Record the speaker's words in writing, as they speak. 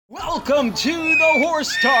Welcome to the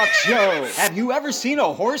Horse Talk Show. Have you ever seen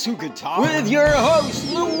a horse who could talk? With your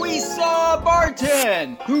host, Louisa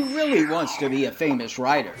Barton, who really wants to be a famous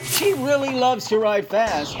rider. She really loves to ride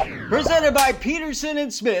fast. Presented by Peterson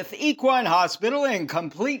and Smith Equine Hospital and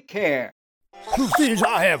Complete Care. Truth is,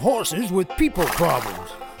 I have horses with people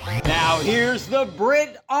problems. Now here's the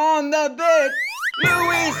Brit on the bit,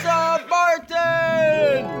 Louisa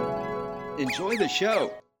Barton. Enjoy the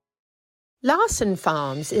show. Larson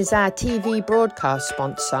Farms is our TV broadcast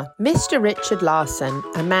sponsor. Mr. Richard Larson,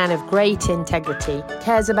 a man of great integrity,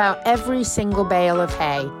 cares about every single bale of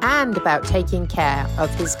hay and about taking care of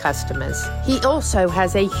his customers. He also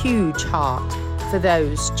has a huge heart for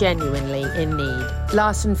those genuinely in need.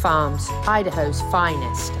 Larson Farms, Idaho's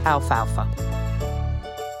finest alfalfa.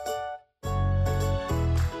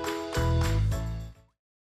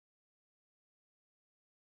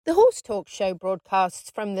 The Horse Talk Show broadcasts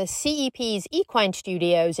from the CEP's Equine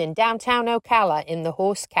Studios in downtown Ocala in the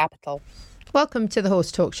horse capital. Welcome to the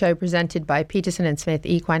Horse Talk Show presented by Peterson and Smith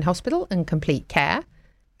Equine Hospital and Complete Care.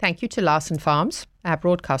 Thank you to Larson Farms, our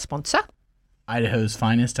broadcast sponsor. Idaho's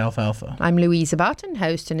finest alfalfa. I'm Louisa Barton,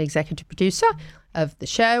 host and executive producer of the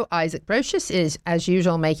show. Isaac Brocious is, as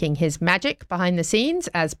usual, making his magic behind the scenes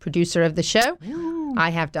as producer of the show. Ooh. I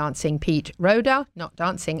have dancing Pete Roda, not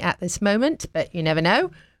dancing at this moment, but you never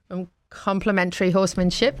know. From Complimentary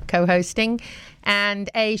Horsemanship, co-hosting, and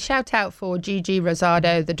a shout out for Gigi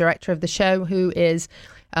Rosado, the director of the show, who is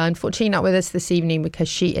unfortunately not with us this evening because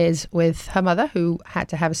she is with her mother who had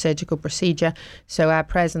to have a surgical procedure. So our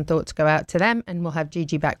prayers and thoughts go out to them, and we'll have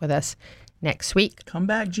Gigi back with us next week. Come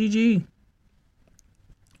back, Gigi.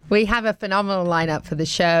 We have a phenomenal lineup for the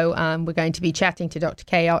show. We're going to be chatting to Dr.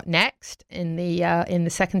 Kay Ott next in the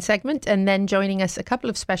second segment, and then joining us a couple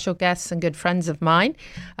of special guests and good friends of mine.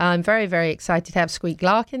 I'm very, very excited to have Squeak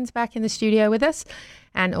Larkins back in the studio with us,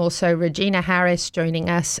 and also Regina Harris joining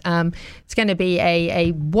us. It's going to be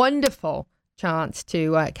a wonderful chance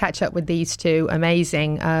to catch up with these two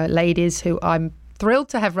amazing ladies who I'm thrilled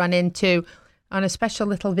to have run into on a special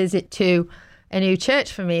little visit to a new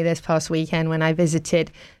church for me this past weekend when I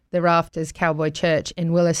visited the Rafters Cowboy Church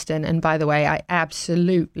in Williston. And by the way, I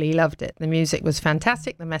absolutely loved it. The music was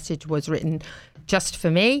fantastic. The message was written just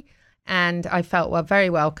for me. And I felt very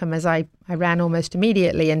welcome as I ran almost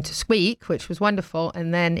immediately into Squeak, which was wonderful,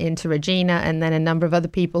 and then into Regina, and then a number of other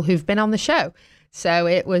people who've been on the show. So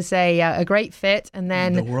it was a great fit, and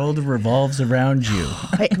then the world revolves around you.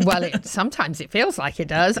 Sometimes it feels like it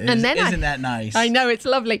does, isn't that nice? I know, it's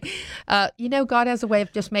lovely. God has a way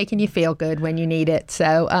of just making you feel good when you need it.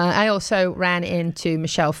 So I also ran into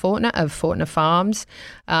Michelle Fortner of Fortner Farms,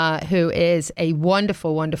 who is a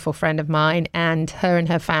wonderful, wonderful friend of mine, and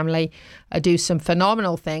her family do some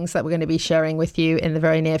phenomenal things that we're going to be sharing with you in the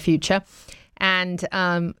very near future. And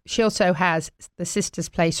she also has the Sister's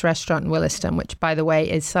Place restaurant in Williston, which, by the way,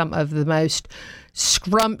 is some of the most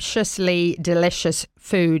scrumptiously delicious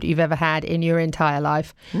food you've ever had in your entire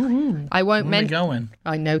life. Mm-hmm. I won't mention. Going?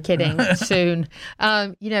 Oh, no kidding. Soon.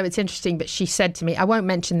 It's interesting, but she said to me, I won't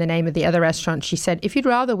mention the name of the other restaurant. She said, if you'd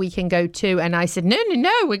rather, we can go too. And I said, no,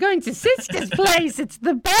 we're going to Sister's Place. It's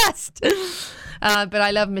the best. But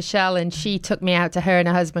I love Michelle, and she took me out to her and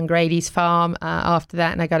her husband Grady's farm after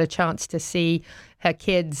that, and I got a chance to see her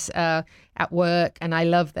kids at work, and I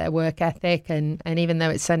love their work ethic, and even though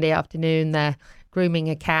it's Sunday afternoon, they're grooming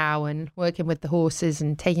a cow and working with the horses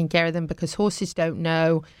and taking care of them, because horses don't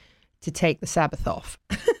know to take the Sabbath off.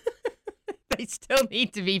 They still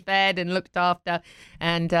need to be fed and looked after.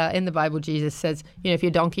 And in the Bible, Jesus says, if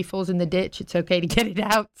your donkey falls in the ditch, it's okay to get it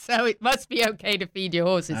out. So it must be okay to feed your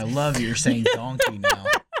horses. I love you're saying donkey now.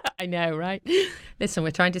 I know, right? Listen,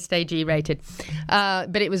 we're trying to stay G-rated.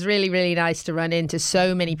 But it was really, really nice to run into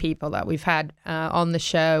so many people that we've had on the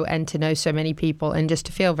show, and to know so many people, and just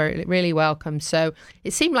to feel really welcome. So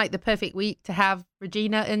it seemed like the perfect week to have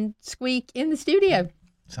Regina and Squeak in the studio.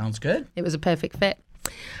 Sounds good. It was a perfect fit.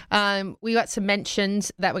 We got some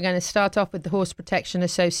mentions that we're going to start off with the Horse Protection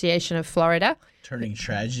Association of Florida. Turning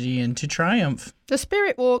tragedy into triumph. The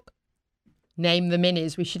Spirit Walk. Name the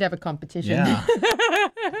minis. We should have a competition. Yeah.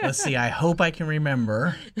 Let's see. I hope I can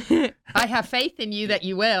remember. I have faith in you that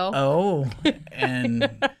you will. Oh, and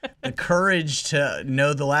the courage to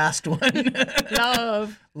know the last one.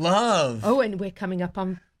 Love. Oh, and we're coming up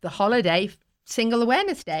on the holiday. Single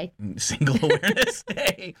Awareness Day. Single Awareness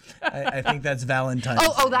Day. I think that's Valentine's Day.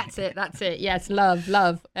 Oh, that's it. Yes, love.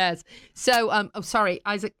 Yes. So, sorry,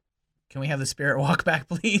 Isaac. Can we have the Spirit Walk back,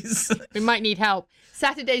 please? We might need help.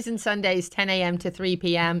 Saturdays and Sundays, 10 a.m. to 3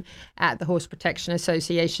 p.m. at the Horse Protection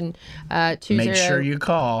Association. Make sure you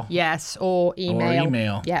call. Yes, or email. Or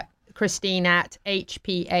email. Yep. Christine at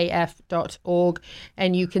hpaf.org,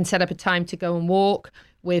 and you can set up a time to go and walk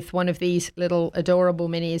with one of these little adorable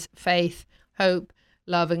minis, Faith, Hope,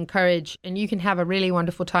 Love, and Courage. And you can have a really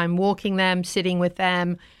wonderful time walking them, sitting with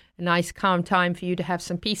them, a nice calm time for you to have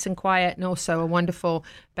some peace and quiet, and also a wonderful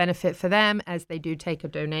benefit for them as they do take a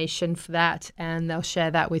donation for that, and they'll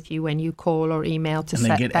share that with you when you call or email to set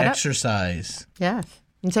that up. And they get exercise. Yeah,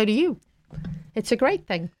 and so do you. It's a great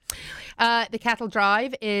thing. The Cattle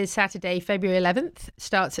Drive is Saturday, February 11th.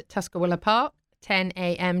 Starts at Tuscarora Park, 10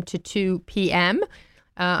 a.m. to 2 p.m.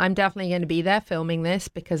 I'm definitely going to be there filming this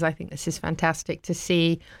because I think this is fantastic to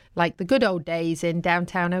see, like the good old days in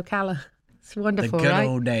downtown Ocala. It's wonderful, right? The good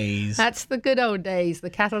old days. That's the good old days, the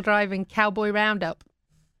Cattle Drive and Cowboy Roundup.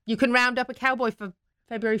 You can round up a cowboy for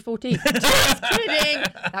February 14th. Just kidding.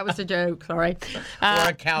 That was a joke, sorry. Or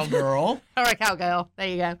a cowgirl. Or a cowgirl. There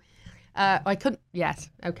you go. I couldn't, yes,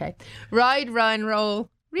 okay. Ride, Run, Roll,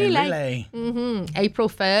 Relay. April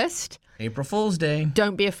 1st. April Fool's Day.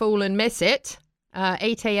 Don't be a fool and miss it.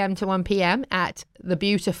 8 a.m. to 1 p.m. at the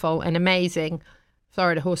beautiful and amazing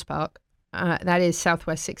Florida Horse Park. That is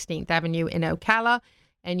Southwest 16th Avenue in Ocala.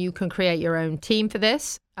 And you can create your own team for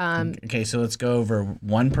this. Okay, so let's go over.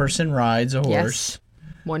 One person rides a horse. Yes.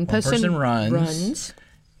 One person runs.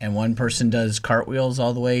 And one person does cartwheels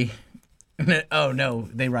all the way. Oh, no,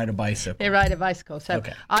 they ride a bicycle. They ride a bicycle. So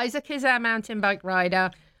okay. Isaac is our mountain bike rider.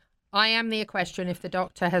 I am the equestrian if the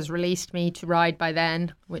doctor has released me to ride by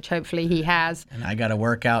then, which hopefully he has. And I got to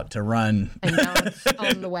work out to run. And dance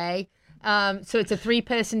on the way. So it's a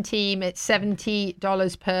 3-person team. It's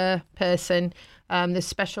 $70 per person. There's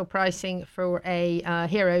special pricing for a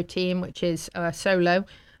hero team, which is solo.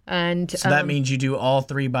 And so that means you do all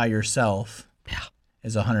 3 by yourself. Yeah.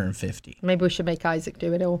 Is $150. Maybe we should make Isaac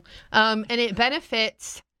do it all. And it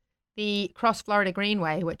benefits the Cross Florida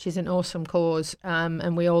Greenway, which is an awesome cause.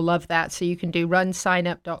 And we all love that. So you can do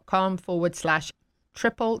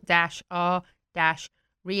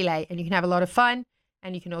runsignup.com/triple-r-relay. And you can have a lot of fun.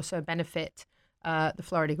 And you can also benefit the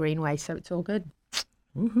Florida Greenway. So it's all good.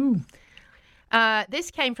 Woohoo. This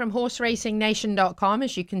came from horseracingnation.com.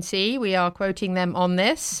 As you can see, we are quoting them on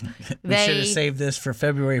this. We should have saved this for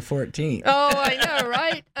February 14th. Oh, I know,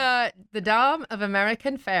 right? The Dam of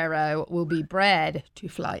American Pharaoh will be bred to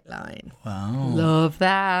Flightline. Wow. Love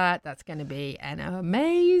that. That's going to be an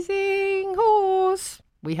amazing horse.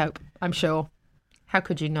 We hope. I'm sure. How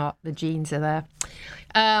could you not? The genes are there.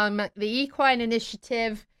 The Equine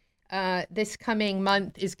Initiative this coming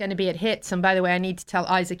month is going to be at HITS. And by the way, I need to tell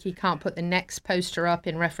Isaac he can't put the next poster up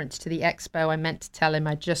in reference to the expo. I meant to tell him.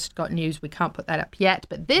 I just got news. We can't put that up yet.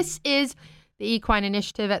 But this is the Equine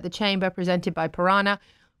Initiative at the Chamber presented by Piranha.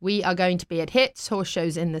 We are going to be at HITS, Horse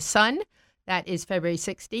Shows in the Sun. That is February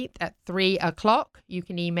 16th at 3 o'clock. You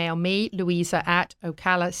can email me, Louisa at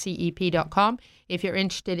ocalacep.com, if you're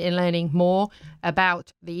interested in learning more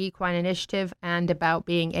about the Equine Initiative and about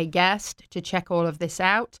being a guest to check all of this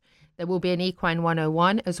out. There will be an Equine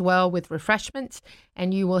 101 as well with refreshments,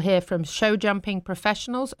 and you will hear from show jumping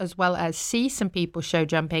professionals as well as see some people show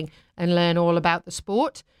jumping and learn all about the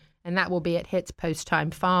sport. And that will be at HITS Post Time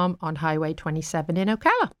Farm on Highway 27 in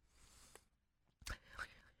Ocala.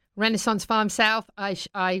 Renaissance Farm South,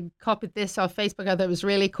 I copied this off Facebook. I thought it was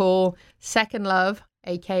really cool. Second Love,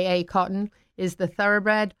 a.k.a. Cotton, is the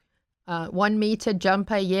thoroughbred 1-meter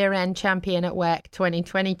jumper year-end champion at WEC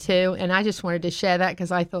 2022. And I just wanted to share that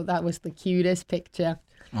because I thought that was the cutest picture.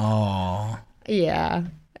 Oh. Yeah.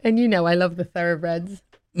 And you know I love the thoroughbreds.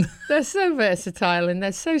 They're so versatile and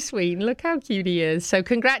they're so sweet. And look how cute he is. So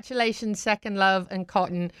congratulations, Second Love and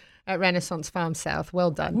Cotton at Renaissance Farm South.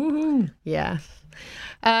 Well done. Woohoo. Yeah.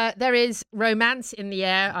 There is romance in the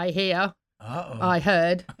air, I hear. Uh-oh. I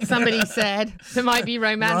heard. Somebody said there might be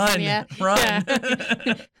romance in the air. Run.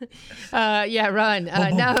 Yeah, run.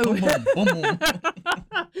 No.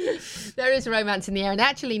 There is romance in the air. And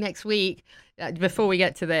actually next week, before we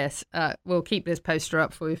get to this, we'll keep this poster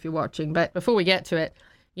up for you if you're watching. But before we get to it,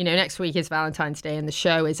 you know, next week is Valentine's Day and the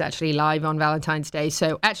show is actually live on Valentine's Day.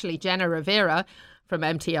 So actually Jenna Rivera from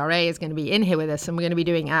MTRA is going to be in here with us, and we're going to be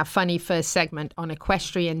doing our funny first segment on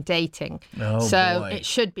equestrian dating. Oh, so boy. It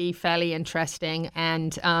should be fairly interesting,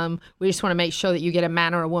 and we just want to make sure that you get a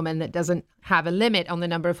man or a woman that doesn't have a limit on the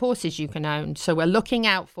number of horses you can own. So we're looking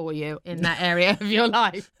out for you in that area of your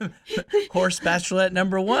life. Horse Bachelorette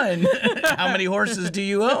number 1. How many horses do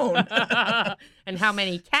you own? And how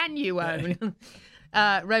many can you own?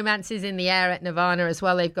 Romance is in the air at Nirvana as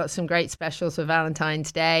well. They've got some great specials for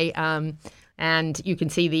Valentine's Day. And you can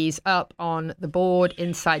see these up on the board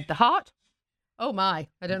inside the heart. Oh my,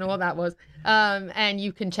 I don't know what that was. And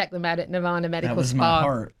you can check them out at Nirvana Medical That was Spa. my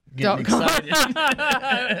heart. Getting excited.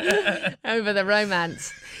 Over the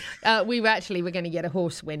romance. We're going to get a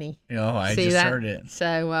horse, Winnie. Oh, I just heard it.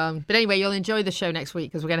 So, but anyway, you'll enjoy the show next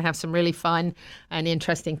week because we're going to have some really fun and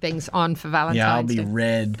interesting things on for Valentine's Day. Yeah, I'll be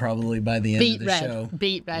red probably by the end of the show.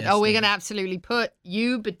 Beat red. Yes, we're going to absolutely put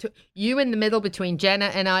you in the middle between Jenna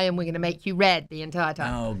and I, and we're going to make you red the entire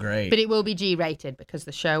time. Oh, great. But it will be G-rated because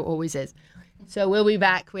the show always is. So we'll be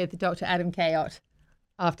back with Dr. Adam K. Ott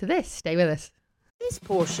after this. Stay with us. This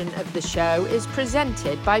portion of the show is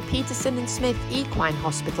presented by Peterson and Smith Equine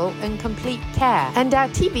Hospital and Complete Care. And our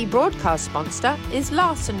TV broadcast sponsor is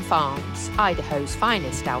Larson Farms, Idaho's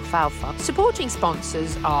finest alfalfa. Supporting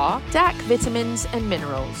sponsors are DAC Vitamins and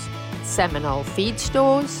Minerals, Seminole Feed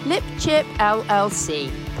Stores, Lip Chip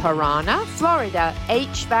LLC, Piranha, Florida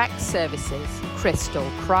HVAC Services, Crystal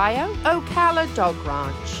Cryo, Ocala Dog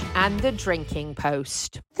Ranch, and The Drinking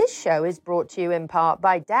Post. This show is brought to you in part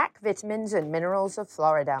by DAC Vitamins and Minerals of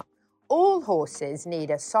Florida. All horses need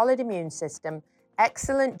a solid immune system,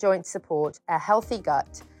 excellent joint support, a healthy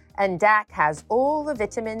gut, and DAC has all the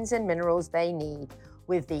vitamins and minerals they need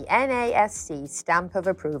with the NASC stamp of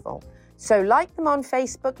approval. So like them on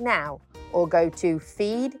Facebook now or go to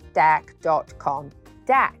feeddac.com.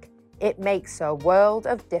 DAC, it makes a world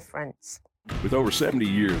of difference. With over 70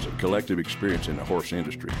 years of collective experience in the horse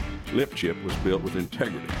industry, Lip Chip was built with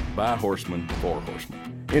integrity by horsemen for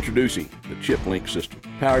horsemen. Introducing the Chip Link system,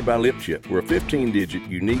 powered by Lip Chip, where a 15-digit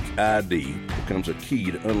unique ID becomes a key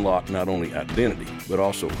to unlock not only identity, but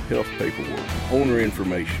also health paperwork, owner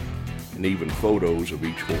information, and even photos of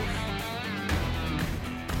each horse.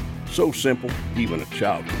 So simple, even a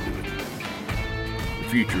child can do it. The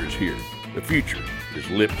future is here. The future is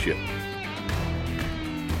Lip Chip.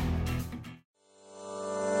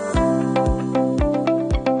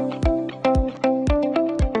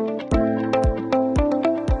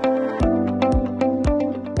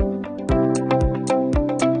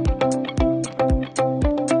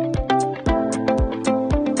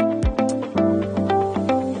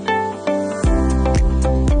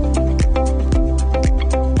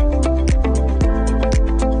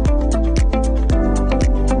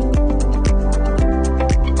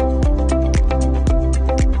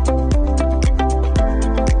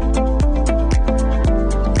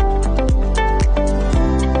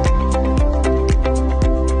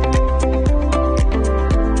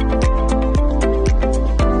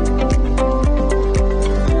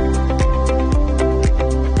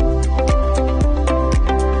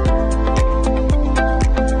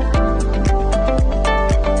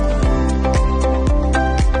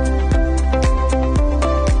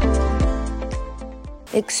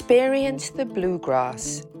 Experience the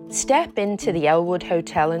bluegrass. Step into the Elwood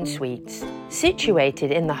Hotel and Suites,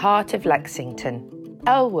 situated in the heart of Lexington.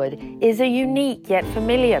 Elwood is a unique yet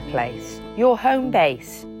familiar place, your home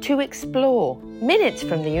base, to explore. Minutes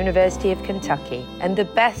from the University of Kentucky and the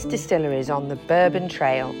best distilleries on the Bourbon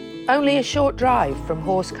Trail. Only a short drive from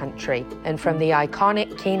horse country and from the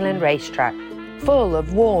iconic Keeneland racetrack. Full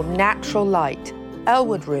of warm, natural light,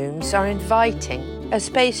 Elwood rooms are inviting, a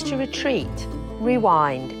space to retreat,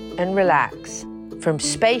 rewind, and relax. From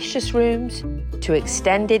spacious rooms to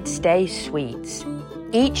extended stay suites.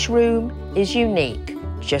 Each room is unique,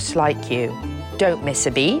 just like you. Don't miss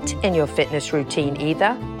a beat in your fitness routine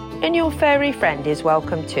either, and your furry friend is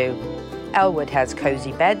welcome too. Elwood has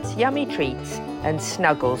cozy beds, yummy treats, and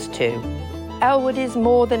snuggles too. Elwood is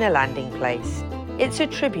more than a landing place. It's a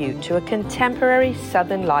tribute to a contemporary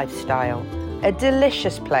southern lifestyle, a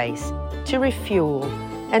delicious place to refuel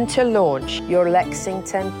and to launch your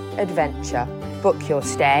Lexington adventure. Book your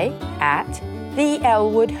stay at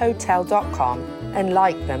theelwoodhotel.com and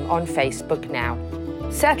like them on Facebook now.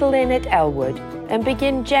 Settle in at Elwood and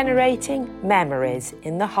begin generating memories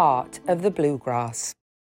in the heart of the bluegrass.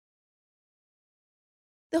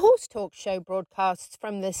 The Horse Talk Show broadcasts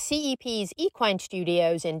from the CEP's Equine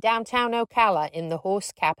Studios in downtown Ocala in the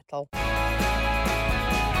horse capital.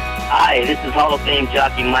 Hi, this is Hall of Fame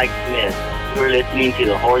jockey Mike Smith. You're listening to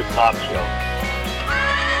the Horse Talk Show.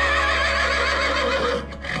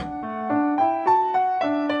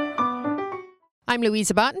 I'm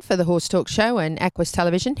Louisa Barton for the Horse Talk Show and Equus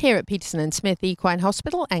Television here at Peterson and Smith Equine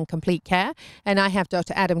Hospital and Complete Care. And I have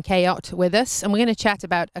Dr. Adam K. Ott with us, and we're going to chat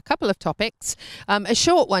about a couple of topics. A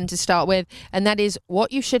short one to start with, and that is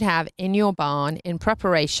what you should have in your barn in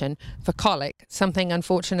preparation for colic, something,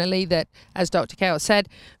 unfortunately, that, as Dr. K. Ott said,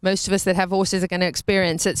 most of us that have horses are going to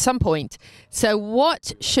experience at some point. So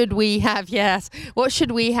what should we have, what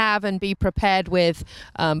should we have and be prepared with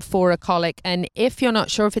for a colic? And if you're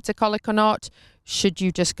not sure if it's a colic or not, should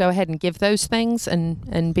you just go ahead and give those things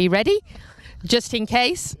and be ready? just in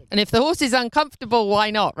case. And if the horse is uncomfortable,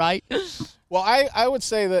 why not, right? Well, I would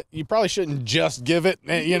say that you probably shouldn't just give it,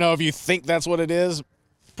 if you think that's what it is.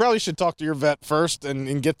 Probably should talk to your vet first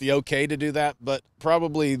and get the okay to do that. But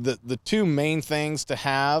probably the two main things to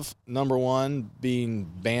have, number one being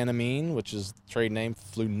Banamine, which is the trade name.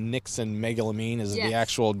 Flunixin megalamine is the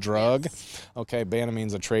actual drug. Yes. Okay,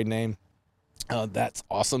 Banamine's a trade name. That's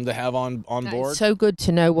awesome to have on board. It's so good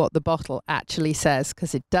to know what the bottle actually says,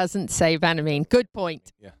 because it doesn't say Banamine. Good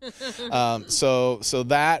point. Yeah. So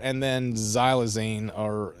that, and then xylazine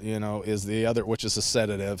is the other, which is a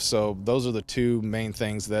sedative. So those are the two main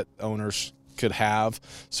things that owners could have.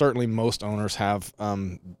 Certainly most owners have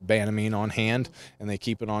Banamine on hand, and they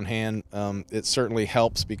keep it on hand. It certainly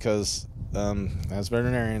helps because as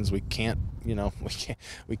veterinarians, we can't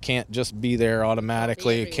just be there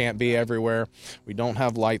automatically. It can't be everywhere. We don't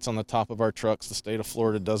have lights on the top of our trucks. The state of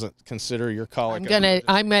Florida doesn't consider your colic.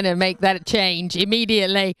 I'm gonna make that change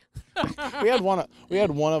immediately. We had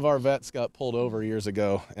one of our vets got pulled over years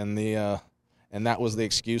ago, and that was the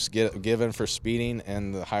excuse given for speeding.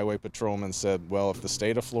 And the highway patrolman said, "Well, if the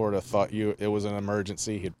state of Florida thought it was an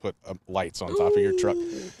emergency, he'd put lights on top of your truck."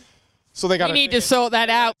 So they got. We need to sort that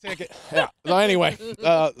out. Yeah. So anyway,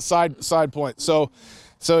 side point. So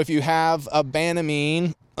if you have a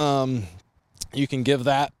Banamine, you can give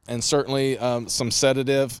that, and certainly some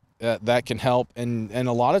sedative that can help, and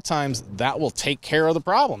a lot of times that will take care of the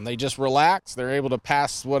problem. They just relax. They're able to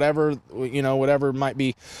pass whatever might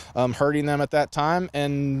be hurting them at that time,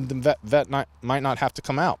 and the vet might not have to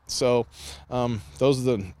come out. So those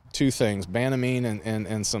are the two things: Banamine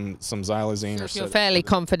and some xylazine. So if you're fairly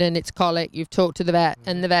confident it's colic, you've talked to the vet,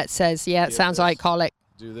 and the vet says, "Yeah, it sounds like colic."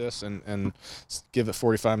 Do this and give it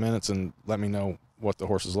 45 minutes and let me know what the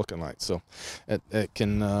horse is looking like. So it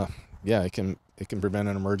can prevent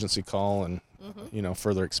an emergency call and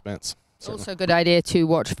further expense. Certainly. Also a good idea to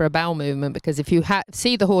watch for a bowel movement, because if you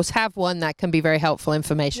see the horse have one, that can be very helpful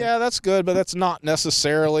information. Yeah, that's good, but that's not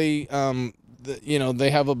necessarily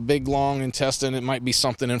they have a big long intestine. It might be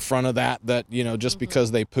something in front of that just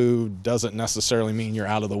because they poo doesn't necessarily mean you're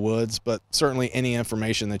out of the woods, but certainly any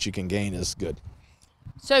information that you can gain is good.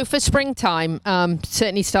 So for springtime,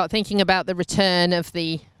 certainly start thinking about the return of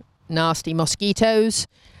the nasty mosquitoes,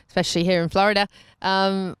 especially here in Florida.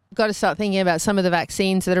 Got to start thinking about some of the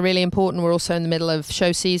vaccines that are really important. We're also in the middle of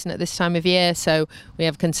show season at this time of year, so we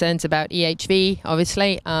have concerns about EHV,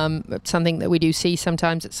 obviously, something that we do see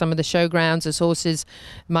sometimes at some of the showgrounds as horses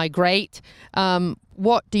migrate.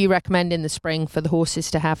 What do you recommend in the spring for the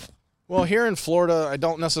horses to have? Well, here in Florida, I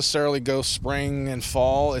don't necessarily go spring and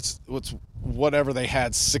fall. It's whatever they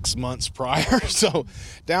had 6 months prior. So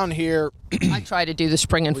down here, I try to do the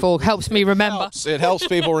spring and fall. Helps me remember. It helps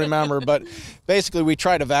people remember. But basically, we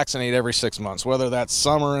try to vaccinate every 6 months, whether that's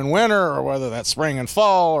summer and winter or whether that's spring and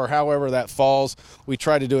fall or however that falls. We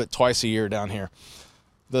try to do it twice a year down here.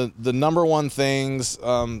 The number one things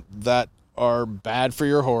that are bad for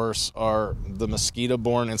your horse are the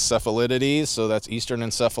mosquito-borne encephalitides. So that's Eastern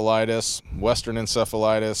encephalitis, Western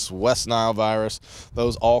encephalitis, West Nile virus.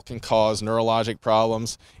 Those all can cause neurologic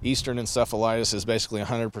problems. Eastern encephalitis is basically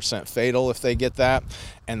 100% fatal if they get that,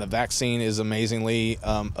 and the vaccine is amazingly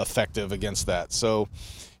effective against that. So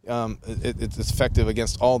it's effective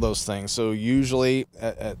against all those things. So usually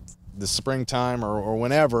at the springtime or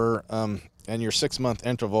whenever, and your 6 month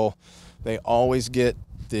interval, they always get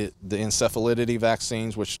the encephalitidae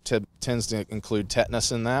vaccines, which tends to include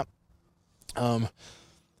tetanus in that.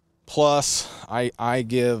 Plus, I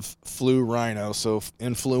give flu rhino. So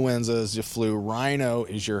influenza is your flu. Rhino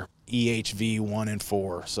is your EHV 1 and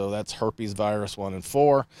 4. So that's herpes virus 1 and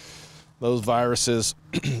 4. Those viruses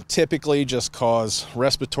typically just cause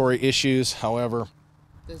respiratory issues. However,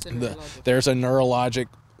 there's a neurologic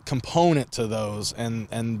component to those,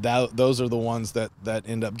 and those are the ones that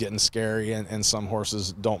end up getting scary, and some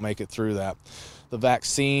horses don't make it through that. The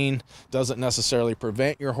vaccine doesn't necessarily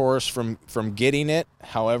prevent your horse from getting it.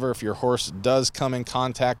 However, if your horse does come in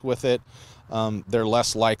contact with it, they're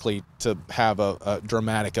less likely to have a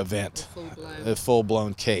dramatic event, a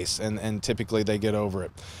full-blown case, and typically they get over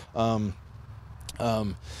it.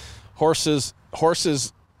 Horses,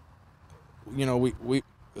 we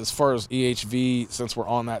as far as EHV, since we're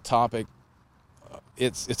on that topic,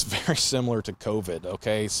 it's very similar to COVID,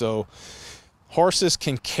 okay? So horses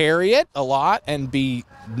can carry it a lot and be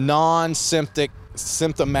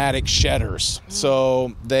symptomatic shedders.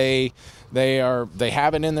 So they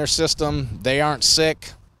have it in their system. They aren't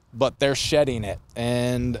sick, but they're shedding it.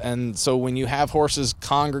 And so when you have horses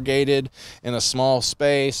congregated in a small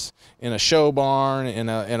space, in a show barn, in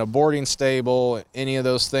a boarding stable, any of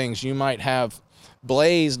those things, you might have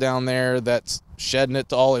Blaze down there that's shedding it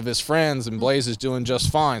to all of his friends, and Blaze is doing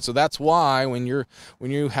just fine. So that's why when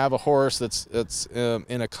you have a horse that's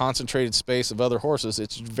in a concentrated space of other horses,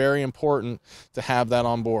 it's very important to have that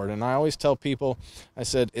on board. And I always tell people, I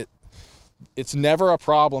said it's never a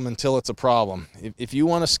problem until it's a problem. If you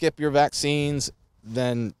want to skip your vaccines,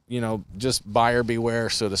 then, just buyer beware,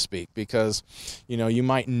 so to speak, because, you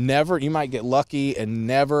might get lucky and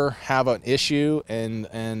never have an issue,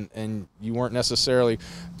 and you weren't necessarily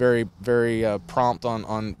very, very prompt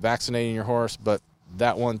on vaccinating your horse, but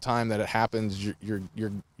that one time that it happens, you're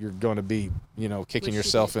going to be, kicking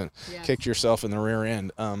yourself in the rear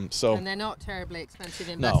end. And they're not terribly expensive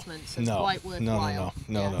investments. It's quite worthwhile.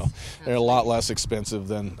 No. They're a lot less expensive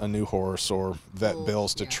than a new horse or vet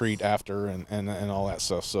bills to treat after and all that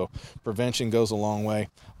stuff. So prevention goes a long way.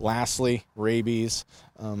 Lastly, rabies.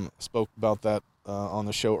 Spoke about that on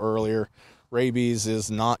the show earlier. Rabies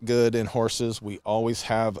is not good in horses. We always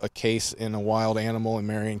have a case in a wild animal in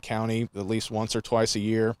Marion County at least once or twice a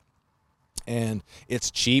year. And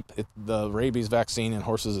it's cheap. The rabies vaccine in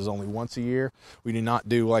horses is only once a year. We do not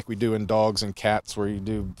do like we do in dogs and cats where you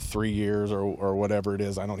do 3 years or whatever it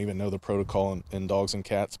is. I don't even know the protocol in dogs and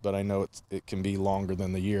cats, but I know it can be longer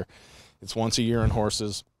than the year. It's once a year in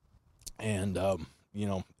horses. And,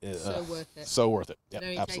 so worth it. So worth it. Yep, it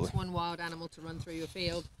only takes one wild animal to run through your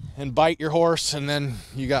field and bite your horse, and then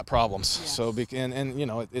you got problems. Yes. So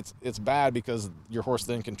it's bad because your horse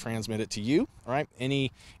then can transmit it to you. Right? Any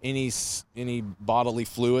bodily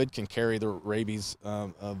fluid can carry the rabies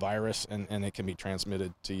virus, and it can be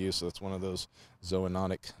transmitted to you. So it's one of those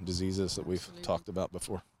zoonotic diseases that we've talked about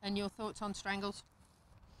before. And your thoughts on strangles?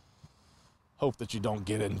 Hope that you don't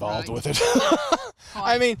get involved with it.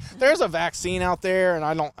 I mean, there's a vaccine out there, and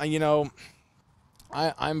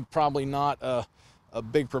I'm probably not a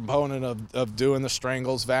big proponent of doing the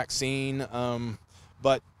strangles vaccine,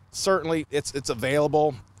 but certainly it's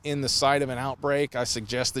available in the site of an outbreak. I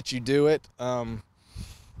suggest that you do it.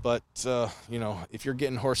 But if you're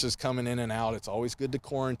getting horses coming in and out, it's always good to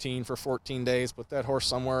quarantine for 14 days, put that horse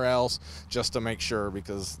somewhere else just to make sure,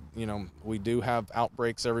 because, we do have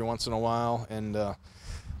outbreaks every once in a while, and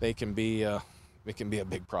it can be a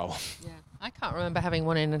big problem. Yeah, I can't remember having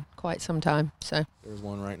one in quite some time. So there's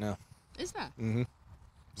one right now. Is there? Mm-hmm.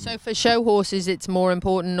 So for show horses, it's more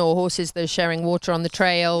important, or horses that are sharing water on the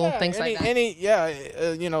trail, things like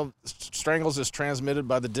that? Strangles is transmitted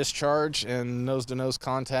by the discharge and nose-to-nose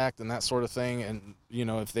contact and that sort of thing. And,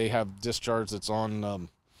 if they have discharge that's on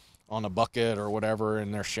a bucket or whatever,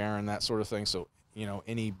 and they're sharing that sort of thing. So,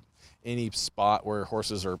 any spot where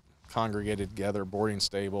horses are congregated together, boarding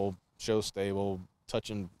stable, show stable,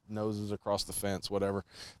 touching noses across the fence, whatever,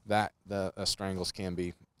 that the strangles can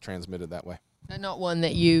be transmitted that way. They're not one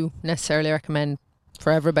that you necessarily recommend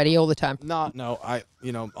for everybody all the time. No.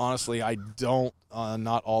 Honestly, I don't.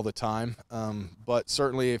 Not all the time. But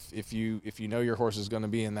certainly, if you know your horse is going to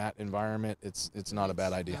be in that environment, it's not a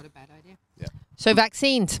bad idea. Not a bad idea. Yeah. So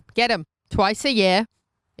vaccines, get them twice a year.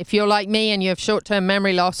 If you're like me and you have short-term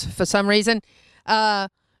memory loss for some reason,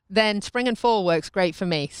 then spring and fall works great for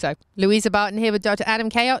me. So Louisa Barton here with Dr. Adam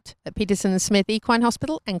Kayott at Peterson and Smith Equine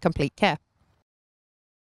Hospital and Complete Care.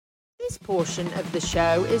 This portion of the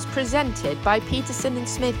show is presented by Peterson and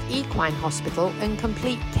Smith Equine Hospital and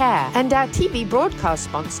Complete Care, and our TV broadcast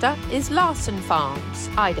sponsor is Larson Farms,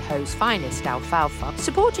 Idaho's finest alfalfa.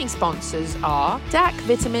 Supporting sponsors are DAC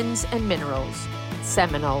Vitamins and Minerals,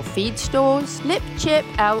 Seminole Feed Stores, Lip Chip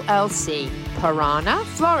LLC, Piranha,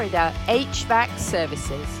 Florida HVAC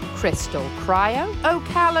Services, Crystal Cryo,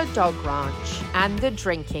 Ocala Dog Ranch, and The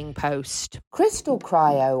Drinking Post. Crystal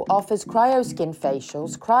Cryo offers cryo skin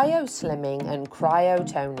facials, cryo slimming, and cryo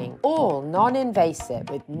toning, all non-invasive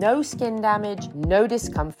with no skin damage, no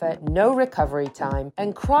discomfort, no recovery time,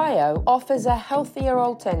 and cryo offers a healthier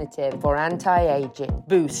alternative for anti-aging,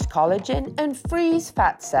 boost collagen, and freeze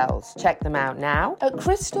fat cells. Check them out now at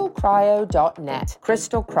crystalcryo.net.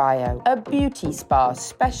 Crystal Cryo, a beauty spa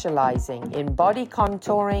specializing in body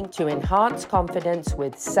contouring to enhance confidence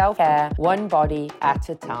with self-care, one body at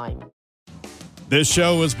a time. This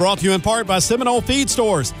show is brought to you in part by Seminole Feed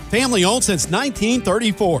Stores, family owned since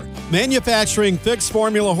 1934. Manufacturing fixed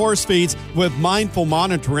formula horse feeds with mindful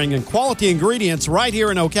monitoring and quality ingredients right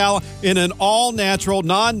here in Ocala in an all-natural,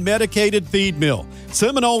 non-medicated feed mill.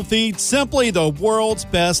 Seminole Feed, simply the world's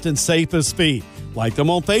best and safest feed. Like them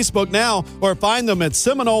on Facebook now or find them at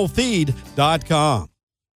SeminoleFeed.com.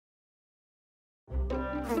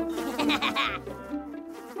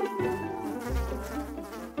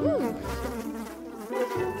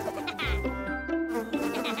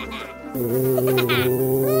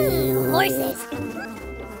 Horses.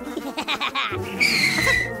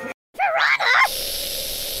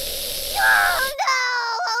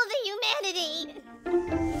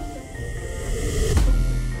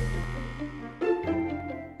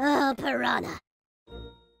 a piranha.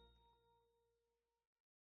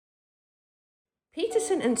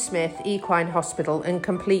 Peterson and Smith Equine Hospital and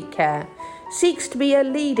Complete Care seeks to be a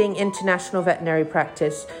leading international veterinary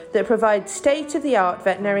practice that provides state-of-the-art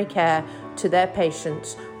veterinary care to their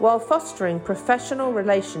patients while fostering professional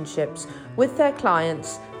relationships with their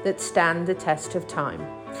clients that stand the test of time.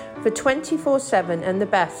 For 24/7 and the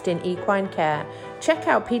best in equine care, check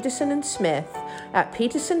out Peterson and Smith at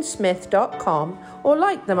petersonsmith.com or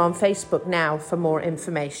like them on Facebook now for more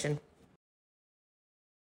information.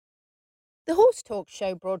 The Horse Talk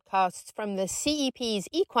Show broadcasts from the CEP's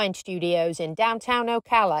Equine Studios in downtown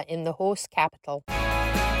Ocala in the horse capital.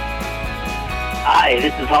 Hi,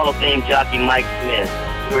 this is Hall of Fame jockey Mike Smith.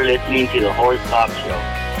 You're listening to the Horse Talk Show.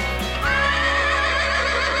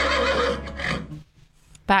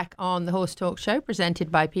 Back on the Horse Talk Show,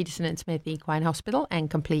 presented by Peterson and Smith Equine Hospital and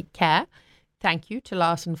Complete Care. Thank you to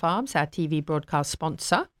Larson Farms, our TV broadcast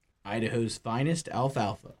sponsor. Idaho's finest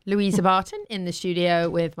alfalfa. Louisa Barton in the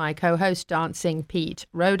studio with my co-host, Dancing Pete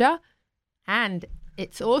Rhoda. And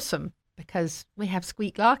it's awesome because we have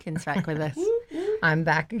Squeak Larkins back with us. I'm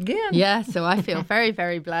back again. Yeah, so I feel very,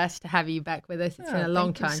 very blessed to have you back with us. It's been a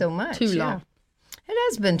long time. Thank you so much. Too long.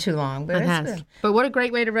 It has been too long, but It has. been. But what a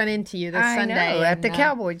great way to run into you this Sunday. I know, at the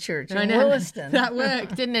Cowboy Church in Williston. That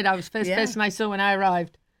worked, didn't it? I was the first person I saw when I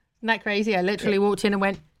arrived. Isn't that crazy? I literally walked in and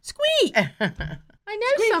went, Squeak! I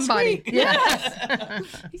know somebody. Squeak.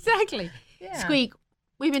 Yes, exactly. Yeah. Squeak,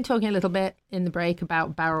 we've been talking a little bit in the break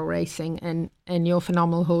about barrel racing and your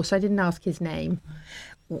phenomenal horse. I didn't ask his name.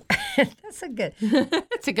 That's a good.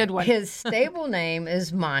 It's a good one. His stable name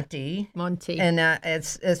is Monte. Monte, and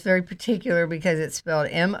it's very particular because it's spelled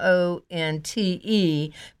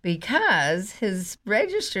Monte because his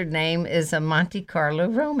registered name is a Monte Carlo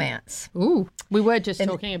romance. Ooh, we were just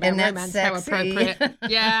talking about romance. Sexy. How appropriate!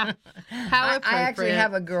 Yeah, how appropriate. I actually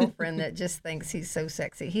have a girlfriend that just thinks he's so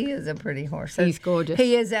sexy. He is a pretty horse. He's gorgeous.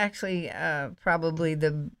 He is actually probably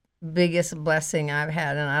the biggest blessing I've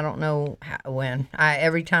had, and I don't know when.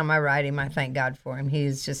 Every time I ride him, I thank God for him. He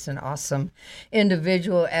is just an awesome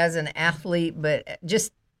individual as an athlete, but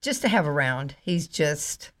just to have around. He's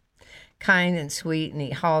just kind and sweet, and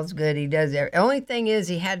he hauls good. He does everything. The only thing is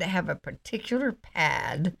he had to have a particular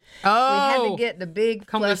pad. Oh, we had to get the big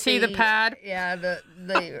Can fluffy, we see the pad? Yeah, the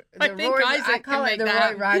I think Roy, Isaac I call can it the make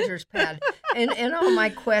that. Roy Rogers pad. And in all my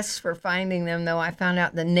quests for finding them, though, I found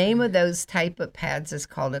out the name of those type of pads is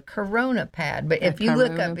called a Corona pad. But if you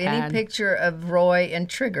look up any picture of Roy and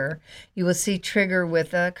Trigger, you will see Trigger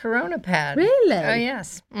with a Corona pad. Really? Oh,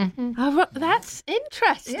 yes. Mm-hmm. Oh, that's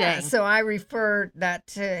interesting. Yeah, so I refer that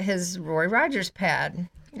to his Roy Rogers pad.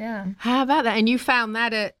 Yeah. How about that? And you found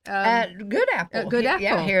that at Good Apple. At Good Apple.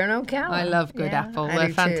 Yeah, here in Ocala. I love Good Apple. I They're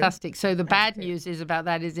do fantastic. too. So the bad news is about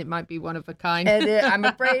that is it might be one of a kind. I'm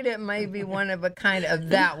afraid it may be one of a kind of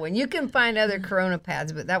that one. You can find other Corona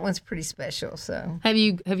pads, but that one's pretty special. So Have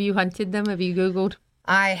you hunted them? Have you Googled?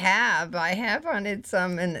 I have hunted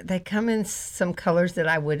some, and they come in some colors that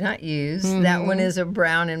I would not use. Mm-hmm. That one is a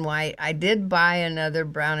brown and white. I did buy another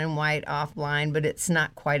brown and white offline, but it's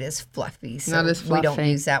not quite as fluffy. So not as fluffy. We don't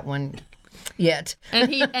use that one yet.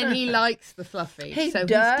 And he likes the fluffy. He so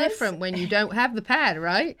does. He's different when you don't have the pad,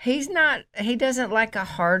 right? He doesn't like a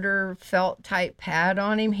harder felt type pad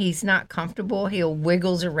on him. He's not comfortable. He'll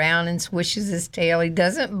wiggles around and swishes his tail. He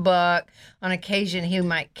doesn't buck. On occasion, he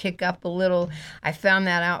might kick up a little. I found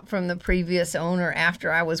that out from the previous owner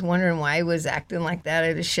after I was wondering why he was acting like that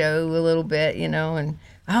at a show a little bit, and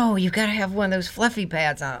oh, you got to have one of those fluffy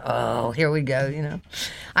pads. Oh, here we go,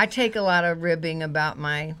 I take a lot of ribbing about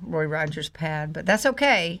my Roy Rogers pad, but that's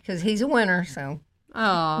okay because he's a winner, so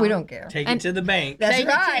we don't care. Take it to the bank. That's Take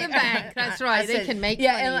right. it to the bank. That's right. They can make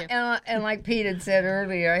fun of you. And like Pete had said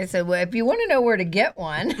earlier, I said, well, if you want to know where to get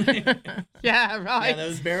one. Yeah, right. Yeah,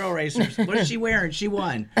 those barrel racers. What is she wearing? She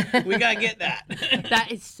won. We got to get that.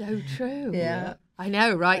 That is so true. Yeah. I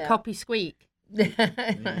know, right? Yeah. Copy Squeak. Yeah,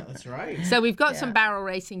 that's right. So we've got some barrel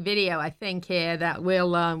racing video, I think, here that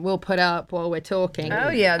we'll put up while we're talking. Oh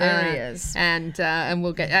yeah, there he is. And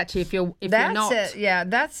we'll get actually if you're not.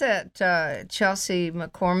 That's at Chelsea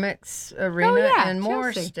McCormick's arena in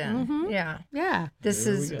Morriston. Mm-hmm. Yeah.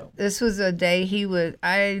 This was a day he was.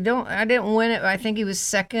 I didn't win it. I think he was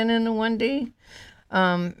second in the 1D.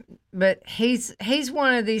 But he's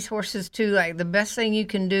one of these horses too. Like the best thing you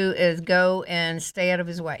can do is go and stay out of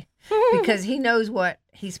his way because he knows what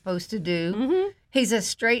he's supposed to do. Mm-hmm. He's a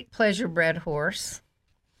straight pleasure bred horse.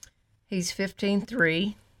 He's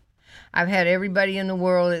 15.3. I've had everybody in the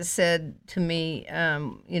world that said to me,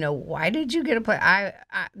 why did you get a play?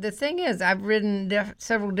 The thing is, I've ridden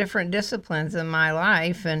several different disciplines in my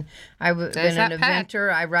life, and I've been an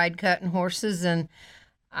eventer. I ride cutting horses, and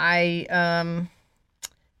I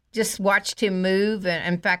just watched him move.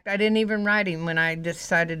 And in fact, I didn't even ride him when I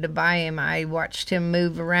decided to buy him. I watched him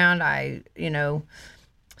move around. I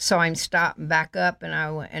saw him stop and back up,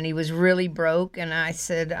 and he was really broke. And I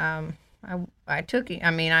said, I took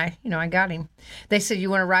him. I got him. They said, "You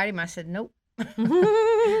want to ride him?" I said, "Nope."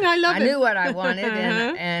 I knew what I wanted,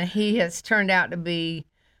 and he has turned out to be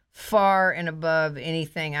far and above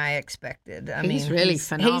anything I expected. He's really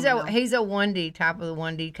phenomenal. He's a 1D, top of the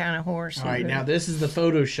 1D kind of horse. All right, now this is the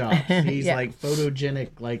Photoshop. He's like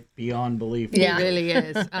photogenic, like beyond belief. Yeah. He really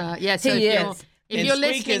is. So he is. If you're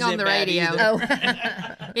listening on the radio,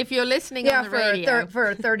 if you're listening on the radio, for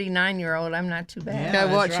a 39-year-old, I'm not too bad.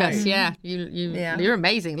 Go watch us. Yeah, you're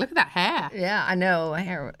amazing. Look at that hair. Yeah, I know,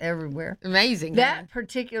 hair everywhere. Amazing. That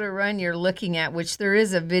particular run you're looking at, which there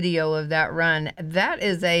is a video of that run, that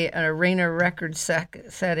is an arena record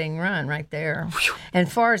setting run right there. And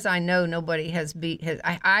as far as I know, nobody has beat his.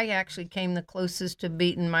 I actually came the closest to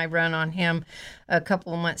beating my run on him a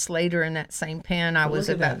couple of months later in that same pen.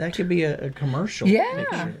 That could be a commercial.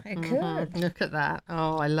 Yeah, it could. Look at that.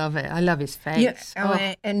 Oh, I love it. I love his face.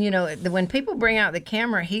 Yeah. And when people bring out the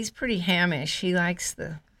camera, he's pretty hammish. He likes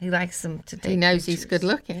them to take. He knows pictures. He's good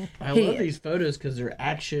looking. I love these photos because they're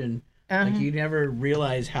action. Like you never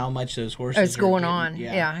realize how much those horses is going on.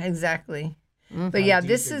 Yeah, exactly. But yeah,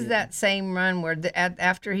 this is that same run where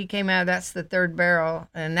after he came out, that's the third barrel,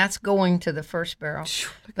 and that's going to the first barrel.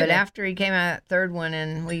 But after he came out of that third one,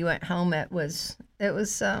 and we went home, it was a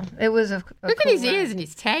look at his ears and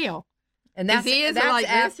his tail. And that's like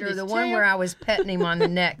after the one where I was petting him on the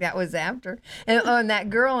neck. That was after. And that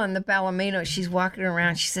girl on the Palomino, she's walking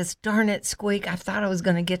around. She says, "Darn it, Squeak! I thought I was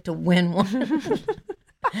going to get to win one."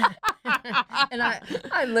 And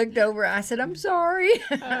I looked over. I said, "I'm sorry."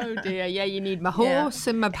 Oh dear. Yeah, you need my horse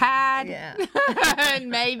and my pad. Yeah. And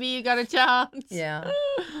maybe you got a chance. Yeah.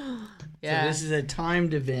 So this is a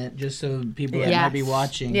timed event, just so people that might be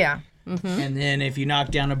watching. Yeah. Mm-hmm. And then if you knock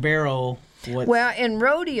down a barrel, well, in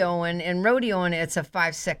rodeoing, it's a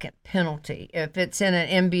 5-second penalty. If it's in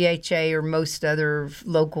an MBHA or most other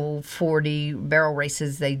local 40 barrel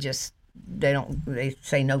races, they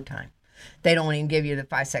say no time. They don't even give you the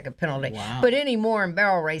 5-second penalty. Wow. But anymore in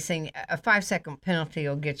barrel racing, a 5-second penalty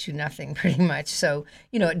will get you nothing pretty much. So,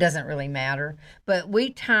 it doesn't really matter. But we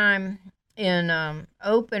time in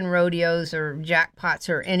open rodeos or jackpots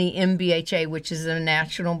or any MBHA, which is the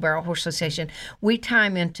National Barrel Horse Association, we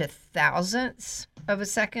time into thousandths of a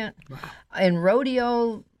second. Wow. In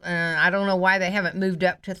rodeo, I don't know why they haven't moved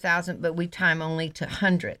up to 1,000, but we time only to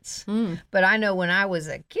hundredths. But I know when I was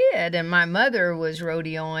a kid and my mother was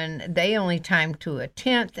rodeoing, they only timed to a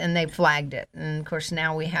tenth and they flagged it. And of course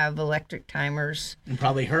now we have electric timers. And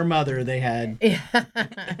probably her mother they had.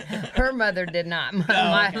 Her mother did not.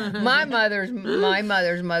 My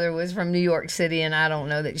mother's mother was from New York City, and I don't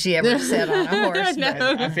know that she ever sat on a horse.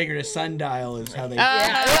 No. I figured a sundial is how they.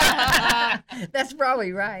 That's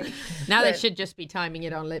probably right. Now they should just be timing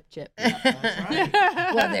it on lip chip. Yeah, that's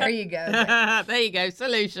right. Well, there you go. There you go.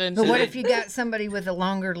 Solution. But what if you got somebody with a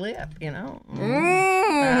longer lip? You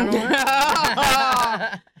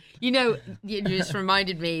just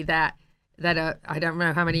reminded me that I don't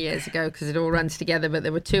know how many years ago because it all runs together, but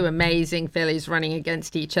there were two amazing fillies running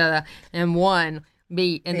against each other, and one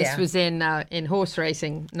beat, and this was in horse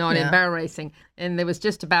racing, not in barrel racing, and there was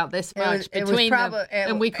just about this much between them,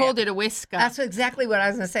 and we called it a whisker. That's exactly what I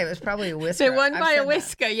was going to say. It was probably a whisker. So won by a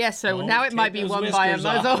whisker, yes. So now it might be won by a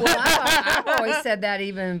muzzle. Well, I've always said that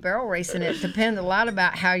even in barrel racing, it depends a lot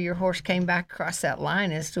about how your horse came back across that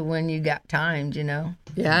line as to when you got timed,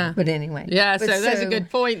 Yeah. But anyway. Yeah, so there's a good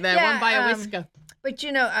point there. Won by a whisker. But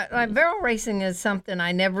barrel racing is something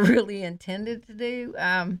I never really intended to do.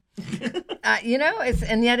 And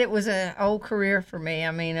yet it was an old career for me.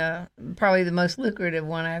 I mean, probably the most lucrative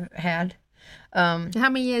one I've had. How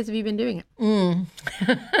many years have you been doing it?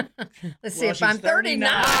 Let's see if I'm 39.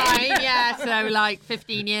 Yeah, so like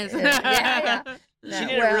 15 years. Yeah. She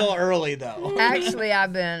did it real early, though. Actually,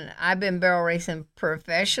 I've been barrel racing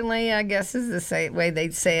professionally, I guess is the way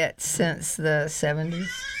they'd say it, since the 70s.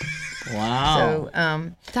 Wow.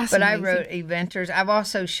 So, That's but amazing. I wrote eventers. I've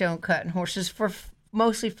also shown cutting horses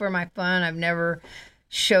mostly for my fun. I've never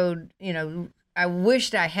showed, I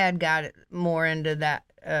wished I had got more into that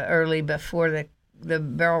early before the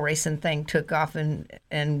barrel racing thing took off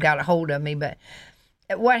and got a hold of me. But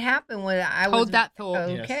what happened was I was... Hold that thought.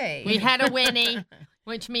 Okay. We had a Winnie.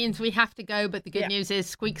 Which means we have to go, but the good news is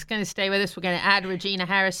Squeak's going to stay with us. We're going to add Regina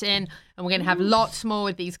Harris in, and we're going to have lots more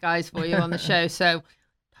with these guys for you on the show. So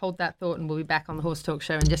hold that thought, and we'll be back on the Horse Talk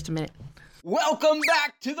Show in just a minute. Welcome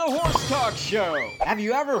back to the Horse Talk Show. Have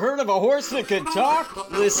you ever heard of a horse that can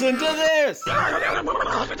talk? Listen to this.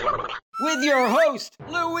 With your host,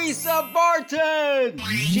 Louisa Barton.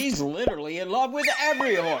 She's literally in love with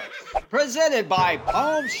every horse. Presented by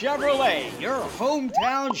Palm Chevrolet, your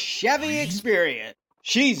hometown Chevy experience.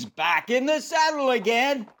 She's back in the saddle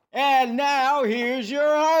again. And now here's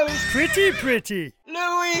your host, Pretty.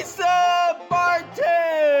 Louisa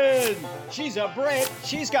Barton! She's a Brit,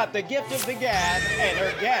 she's got the gift of the gab, and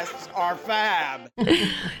her guests are fab.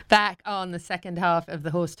 Back on the second half of the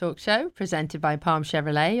Horse Talk Show, presented by Palm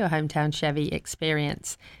Chevrolet, your hometown Chevy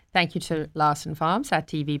experience. Thank you to Larson Farms, our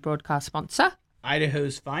TV broadcast sponsor.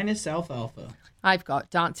 Idaho's finest alfalfa. I've got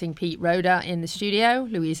Dancing Pete Rhoda in the studio,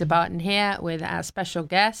 Louisa Barton here with our special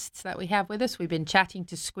guests that we have with us. We've been chatting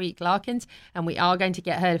to Squeak Larkins, and we are going to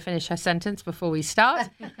get her to finish her sentence before we start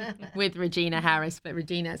with Regina Harris. But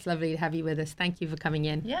Regina, it's lovely to have you with us. Thank you for coming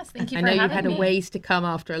in. Yes, thank you I for know having you had me. a ways to come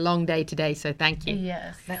after a long day today, so thank you.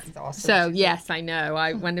 Yes. That's awesome. So, yes, I know.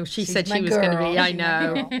 When she said my she was going to girl. be, I She's my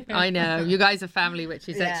know. girl. I know. You guys are family, which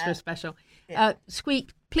is Yeah. extra special.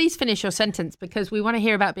 Squeak, please finish your sentence because we want to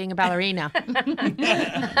hear about being a ballerina.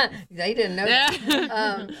 They didn't know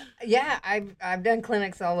that. I've done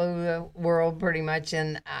clinics all over the world pretty much,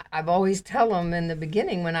 and I've always tell them in the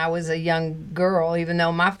beginning when I was a young girl, even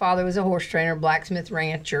though my father was a horse trainer, blacksmith,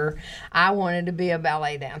 rancher, I wanted to be a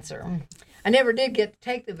ballet dancer. I never did get to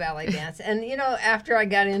take the ballet dance. And, after I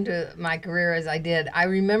got into my career as I did, I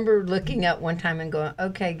remember looking up one time and going,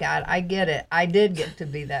 okay, God, I get it. I did get to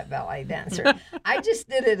be that ballet dancer. I just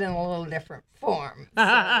did it in a little different form.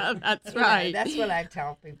 So, That's right. that's what I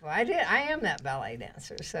tell people. I am that ballet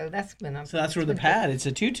dancer. So that's been So that's where the pad, it's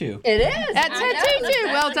a tutu. It is. That's I a know. tutu. That's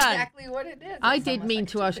Well done. exactly what it is. I It's did almost mean like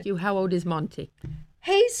to a ask tutu. you, how old is Monty?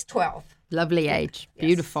 He's 12. Lovely age. Yes.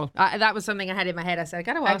 Beautiful. That was something I had in my head. I said, I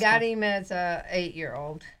got to ask I got her. him as a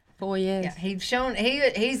 8-year-old. 4 years. Yeah,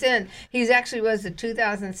 he's actually was the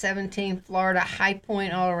 2017 Florida High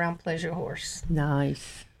Point All Around Pleasure Horse.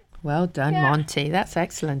 Nice. Well done, Yeah. Monty. That's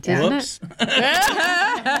excellent, isn't Whoops.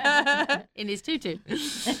 it? In his tutu.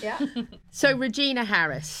 Yeah. So, Regina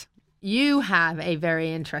Harris, you have a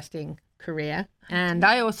very interesting career. And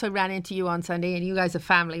I also ran into you on Sunday, and you guys are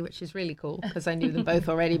family, which is really cool because I knew them both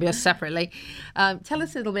already, but just separately. Tell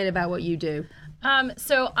us a little bit about what you do.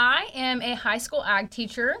 So I am a high school ag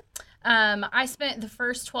teacher. I spent the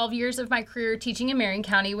first 12 years of my career teaching in Marion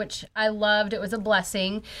County, which I loved. It was a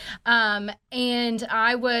blessing. And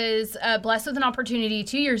I was blessed with an opportunity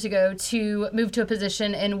 2 years ago to move to a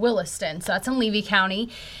position in Williston. So that's in Levy County.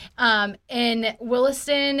 And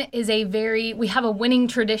Williston is we have a winning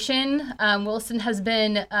tradition. Williston has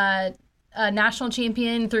been a national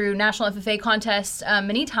champion through national FFA contests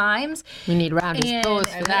many times. We need a round of applause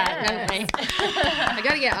for that, Yes. don't we? I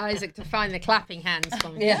got to get Isaac to find the clapping hands for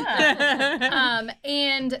me.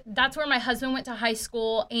 And that's where my husband went to high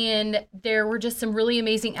school, and there were just some really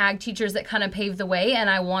amazing ag teachers that kind of paved the way, and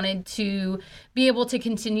I wanted to be able to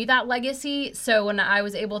continue that legacy. So when I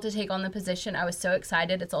was able to take on the position, I was so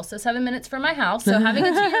excited. It's also 7 minutes from my house, so having a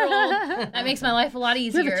 2-year-old, that makes my life a lot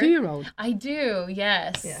easier. You have a 2-year-old? I do,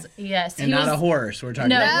 yes. Yes. And not a horse, we're talking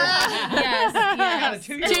No, about. yes.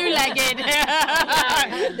 Two-legged.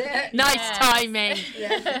 Nice timing.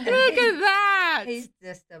 Look at that. He's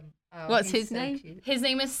just a. Oh, What's he's his so name? cute. His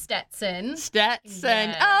name is Stetson. Stetson.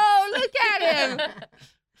 Yes. Oh, look at him.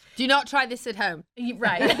 Do not try this at home.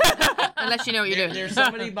 Right. Unless you know what you're doing. There's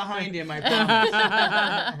somebody behind him, I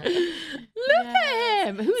promise. Look at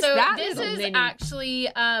him. Who's So that this little is ninny? actually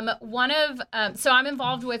one of so I'm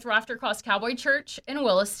involved with Rafter Cross Cowboy Church in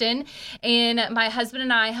Williston, and my husband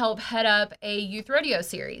and I help head up a youth rodeo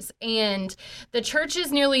series. And the church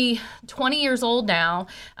is nearly 20 years old now.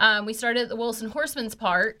 We started at the Wilson Horseman's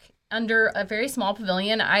Park under a very small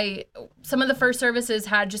pavilion. Some of the first services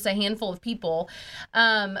had just a handful of people,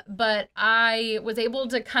 but I was able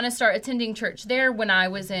to kind of start attending church there when I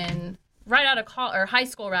was right out of high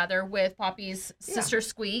school rather, with Poppy's sister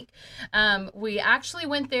Squeak. We actually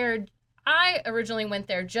went there. I originally went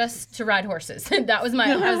there just to ride horses. That was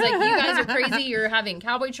I was like, you guys are crazy. You're having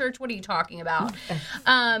cowboy church. What are you talking about?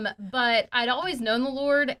 But I'd always known the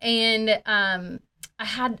Lord, and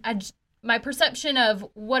my perception of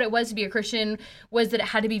what it was to be a Christian was that it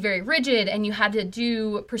had to be very rigid and you had to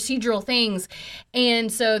do procedural things.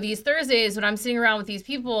 And so these Thursdays when I'm sitting around with these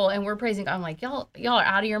people and we're praising God, I'm like, y'all are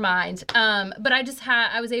out of your mind. But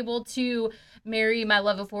I was able to marry my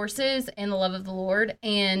love of horses and the love of the Lord,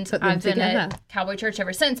 and I've been at Cowboy Church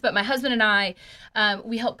ever since. But my husband and I,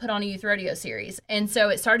 we helped put on a youth rodeo series, and so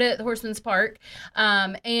it started at the Horseman's Park,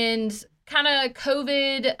 and kind of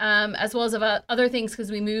COVID, as well as other things,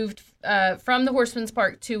 because we moved from the Horseman's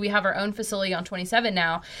Park we have our own facility on 27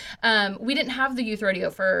 now. We didn't have the youth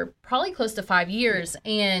rodeo for probably close to 5 years,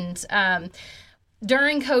 and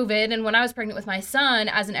during COVID, and when I was pregnant with my son,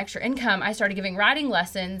 as an extra income, I started giving riding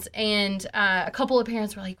lessons, and a couple of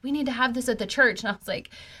parents were like, we need to have this at the church. And I was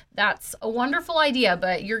like, that's a wonderful idea,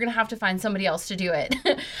 but you're going to have to find somebody else to do it.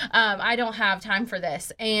 I don't have time for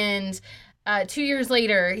this. And 2 years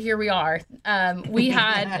later, here we are. We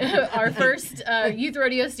had our first youth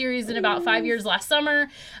rodeo series in about 5 years last summer.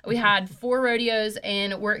 We had 4 rodeos,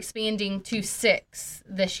 and we're expanding to 6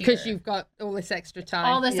 this year. Because you've got all this extra time.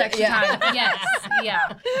 All this extra time. Yes.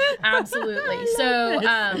 Yeah. Absolutely.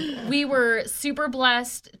 So we were super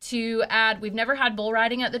blessed to add. We've never had bull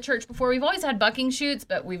riding at the church before. We've always had bucking chutes,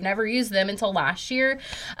 but we've never used them until last year.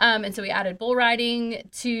 And so we added bull riding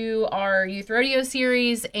to our youth rodeo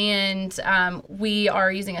series, and we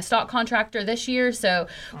are using a stock contractor this year, so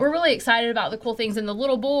we're really excited about the cool things. And the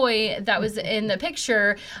little boy that was in the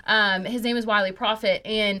picture, his name is Wiley Prophet,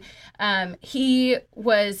 and he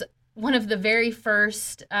was one of the very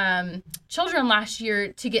first children last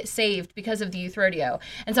year to get saved because of the youth rodeo.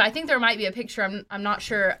 And so I think there might be a picture, I'm not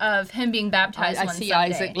sure, of him being baptized I one see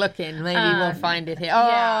Sunday. Isaac looking. Maybe we'll find it here.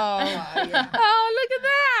 Yeah. Oh, look at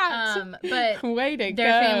that. But way to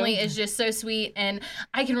their go. family is just so sweet. And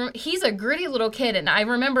I can he's a gritty little kid. And I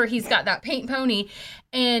remember he's got that paint pony.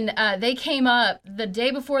 And they came up the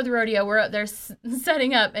day before the rodeo. We're up there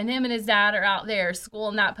setting up, and him and his dad are out there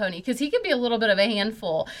schooling that pony, because he could be a little bit of a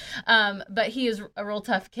handful. But he is a real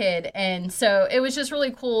tough kid. And so it was just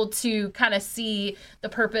really cool to kind of see the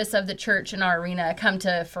purpose of the church and our arena come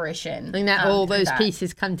to fruition. I think that all those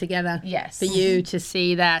pieces come together. Yes. For you to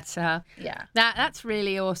see that. Yeah. That's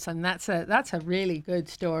really awesome. That's a really good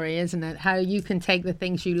story, isn't it? How you can take the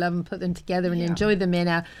things you love and put them together and enjoy them in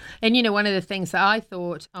a. And you know, one of the things that I thought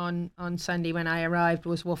on Sunday when I arrived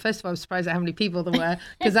was, well, first of all, I was surprised at how many people there were,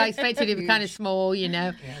 because I expected it to be kind of small, you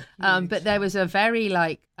know. But there was a very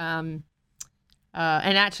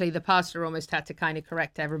and actually the pastor almost had to kind of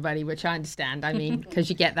correct everybody, which I understand. I mean, because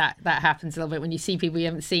you get that happens a little bit when you see people you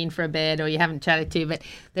haven't seen for a bit or you haven't chatted to. But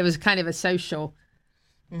there was kind of a social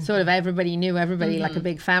sort of, everybody knew everybody, like a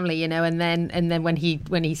big family, you know. And then when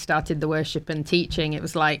he started the worship and teaching, it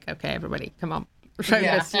was like, okay, everybody, come on.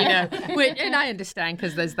 Focus, you know. And I understand,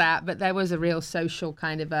 because there's that, but there was a real social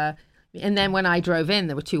kind of and then when I drove in,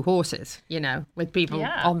 there were 2 horses, you know, with people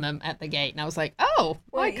on them at the gate, and I was like, oh,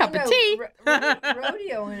 my cup of tea.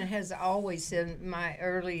 Rodeoing has always, in my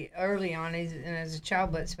early on, and as a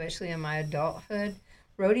child, but especially in my adulthood,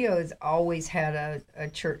 rodeo has always had a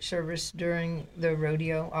church service during the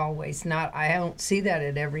rodeo. Always. I don't see that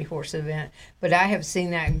at every horse event, but I have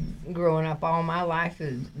seen that growing up all my life.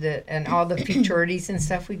 And all the futurities and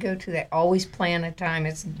stuff we go to, they always plan a time.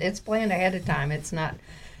 It's planned ahead of time. It's not,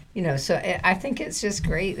 you know. So I think it's just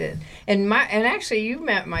great that. And actually, you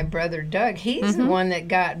met my brother Doug. He's the one that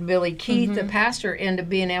got Billy Keith, the pastor, into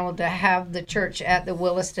being able to have the church at the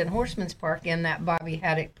Williston Horseman's Park in that Bobby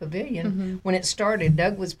Haddock Pavilion when it started.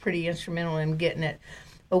 Doug was pretty instrumental in getting it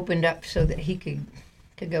opened up so that he could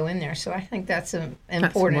go in there. So I think that's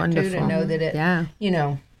important too, to know that it, you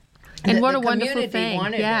know, and what a wonderful thing.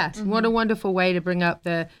 What a wonderful way to bring up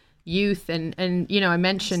the youth. And you know, I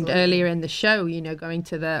mentioned earlier in the show, you know, going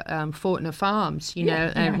to the Fortner Farms, you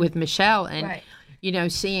know, and with Michelle, and you know,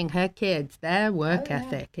 seeing her kids, their work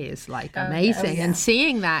ethic is like amazing. And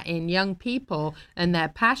seeing that in young people and their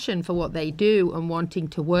passion for what they do and wanting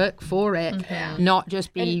to work for it, not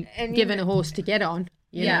just be given a horse to get on.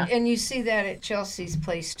 You know? And you see that at Chelsea's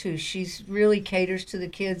place too. She's really caters to the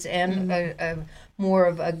kids and a more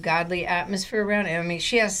of a godly atmosphere around it. I mean,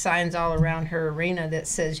 she has signs all around her arena that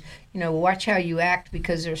says, you know, watch how you act,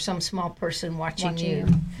 because there's some small person watching you.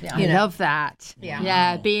 Yeah. I love that.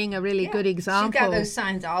 Yeah, being a really good example. She's got those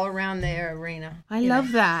signs all around their arena. I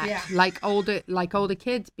love that. Yeah. Like older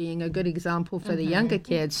kids being a good example for the younger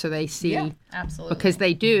kids, so they see. Yeah, absolutely. Because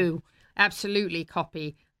they do absolutely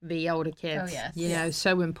copy the older kids. Oh, yes. You know,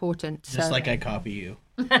 so important. Just like I copy you.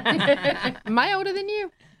 Am I older than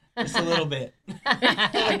you? Just a little bit.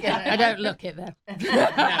 I don't look it, though.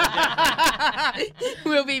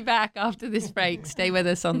 We'll be back after this break. Stay with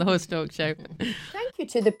us on the Horse Talk Show. Thank you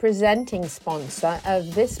to the presenting sponsor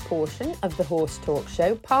of this portion of the Horse Talk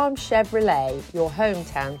Show, Palm Chevrolet, your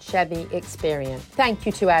hometown Chevy experience. Thank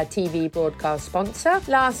you to our TV broadcast sponsor,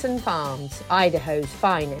 Larson Farms, Idaho's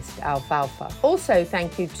finest alfalfa. Also,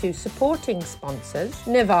 thank you to supporting sponsors,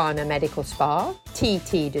 Nirvana Medical Spa,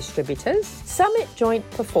 TT Distributors, Summit Joint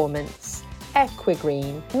Performance,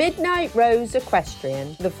 Equigreen, Midnight Rose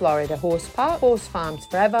Equestrian, the Florida Horse Park, Horse Farms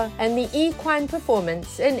Forever, and the Equine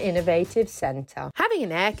Performance and Innovative Center. Having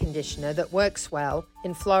an air conditioner that works well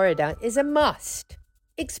in Florida is a must.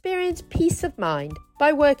 Experience peace of mind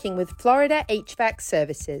by working with Florida HVAC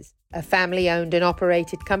Services, a family-owned and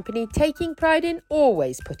operated company taking pride in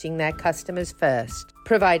always putting their customers first,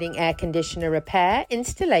 providing air conditioner repair,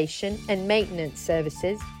 installation, and maintenance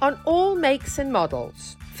services on all makes and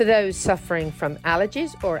models. For those suffering from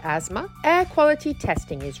allergies or asthma, air quality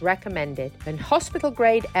testing is recommended and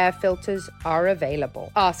hospital-grade air filters are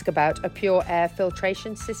available. Ask about a pure air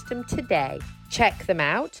filtration system today. Check them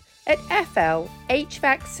out at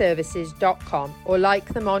flhvacservices.com or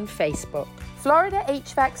like them on Facebook. Florida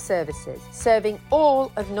HVAC Services, serving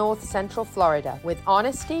all of North Central Florida with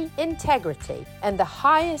honesty, integrity, and the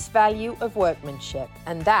highest value of workmanship.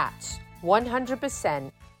 And that's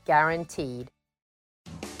 100% guaranteed.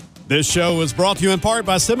 This show is brought to you in part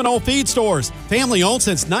by Seminole Feed Stores, family owned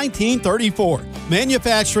since 1934.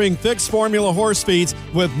 Manufacturing fixed formula horse feeds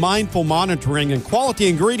with mindful monitoring and quality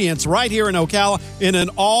ingredients right here in Ocala in an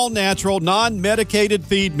all-natural, non-medicated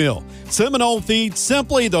feed mill. Seminole Feed,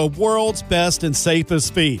 simply the world's best and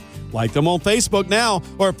safest feed. Like them on Facebook now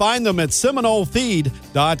or find them at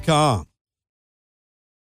SeminoleFeed.com.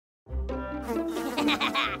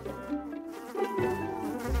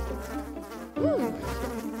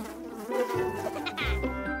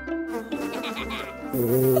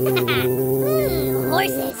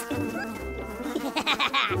 Horses.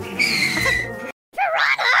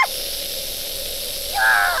 Piranha!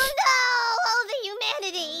 Oh no! Oh, the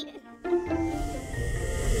humanity!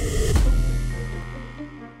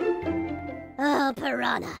 Oh,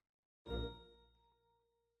 piranha.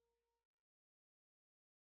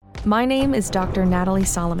 My name is Dr. Natalie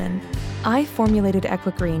Solomon. I formulated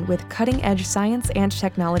Equigreen with cutting-edge science and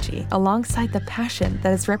technology alongside the passion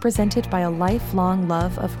that is represented by a lifelong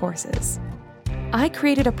love of horses. I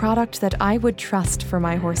created a product that I would trust for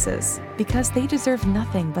my horses because they deserve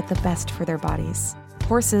nothing but the best for their bodies.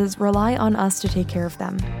 Horses rely on us to take care of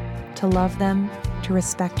them, to love them, to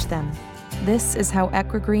respect them. This is how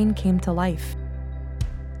Equigreen came to life.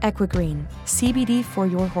 Equigreen, CBD for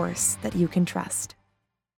your horse that you can trust.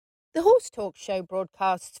 The Horse Talk Show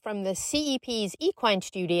broadcasts from the CEP's Equine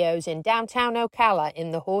Studios in downtown Ocala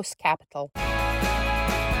in the horse capital.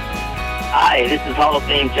 Hi, this is Hall of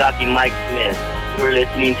Fame jockey Mike Smith. You're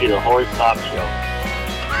listening to the Horse Talk Show.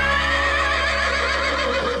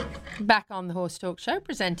 Back on the Horse Talk Show,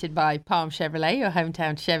 presented by Palm Chevrolet, your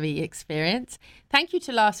hometown Chevy experience. Thank you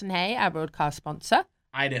to Larson Hay, our broadcast sponsor.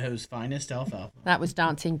 Idaho's finest alfalfa. That was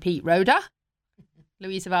Dancing Pete Rhoda.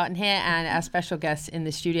 Louisa Barton here, and our special guests in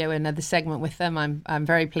the studio, another segment with them. I'm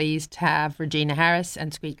very pleased to have Regina Harris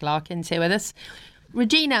and Squeak Larkins here with us.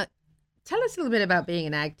 Regina, tell us a little bit about being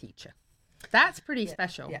an ag teacher. That's pretty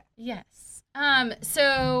special. Yeah. Yes.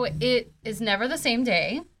 So it is never the same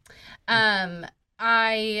day.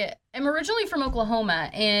 I am originally from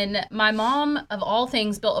Oklahoma, and my mom, of all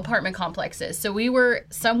things, built apartment complexes. So we were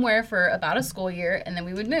somewhere for about a school year, and then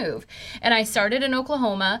we would move. And I started in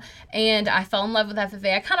Oklahoma, and I fell in love with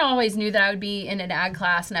FFA. I kind of always knew that I would be in an ag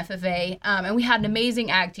class in FFA, and we had an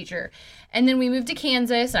amazing ag teacher. And then we moved to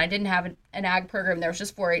Kansas, and I didn't have an ag program. There was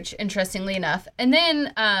just 4-H, interestingly enough. And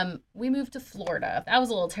then we moved to Florida. That was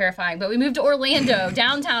a little terrifying, but we moved to Orlando,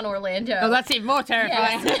 downtown Orlando. Oh, that's even more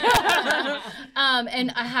terrifying. Yes.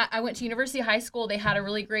 And I went to University High School. They had a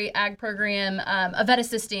really great ag program, a vet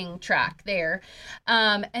assisting track there.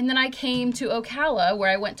 And then I came to Ocala, where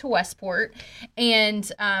I went to Westport, and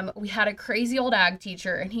we had a crazy old ag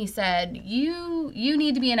teacher, and he said, you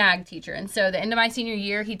need to be an ag teacher. And so the end of my senior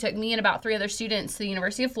year, he took me and about 3 other students to the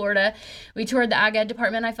University of Florida. We toured the ag ed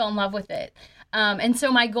department. I fell in love with it. And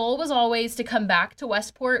so my goal was always to come back to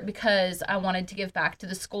Westport because I wanted to give back to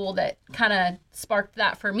the school that kind of sparked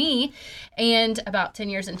that for me. And about 10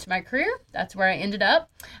 years into my career, that's where I ended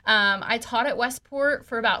up. I taught at Westport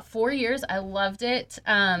for about 4 years. I loved it.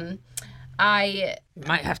 I You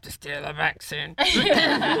might have to steal her back soon. Did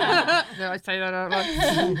I say that out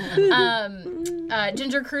loud?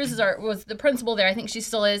 Ginger Cruz was the principal there. I think she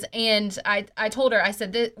still is. And I told her, I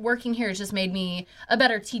said, that working here has just made me a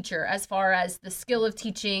better teacher as far as the skill of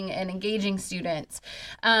teaching and engaging students.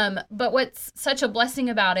 But what's such a blessing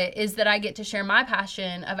about it is that I get to share my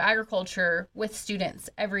passion of agriculture with students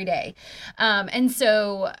every day. And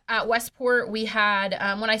so at Westport, we had,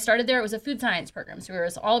 when I started there, it was a food science program. So it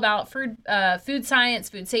was all about food science,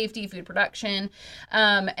 food safety, food production.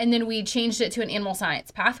 And then we changed it to an animal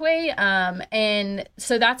science pathway. And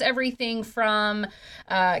so that's everything from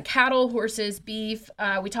cattle, horses, beef.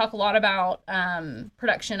 We talk a lot about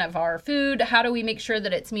production of our food. How do we make sure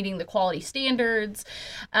that it's meeting the quality standards?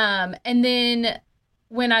 And then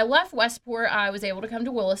when I left Westport, I was able to come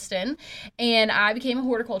to Williston, and I became a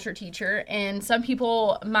horticulture teacher. And some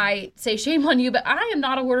people might say, shame on you, but I am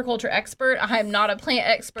not a horticulture expert. I am not a plant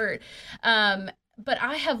expert. But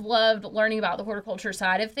I have loved learning about the horticulture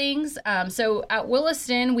side of things. So at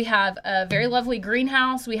Williston, we have a very lovely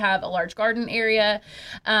greenhouse. We have a large garden area.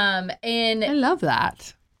 And I love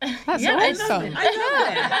that. That's awesome. I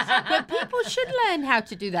love that. But people should learn how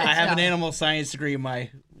to do that I stuff. have an animal science degree. My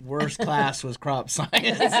worst class was crop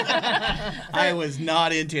science. I was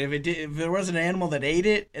not into it. If there was an animal that ate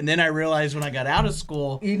it, and then I realized when I got out of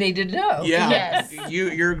school, You need to know. yeah, Yes.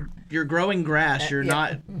 you're growing grass. You're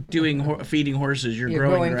not doing feeding horses. You're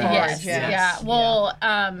growing grass. Yes. Yeah. Well,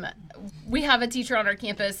 we have a teacher on our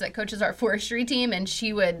campus that coaches our forestry team, and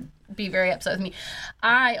she would be very upset with me.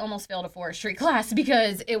 I almost failed a forestry class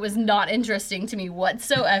because it was not interesting to me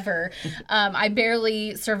whatsoever. I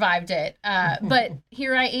barely survived it. But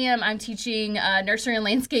here I am. I'm teaching nursery and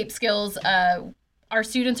landscape skills. Our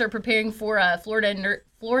students are preparing for a Florida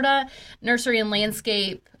nursery and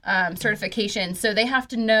landscape certification. So they have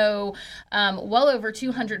to know well over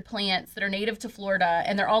 200 plants that are native to Florida,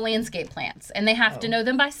 and they're all landscape plants, and they have to know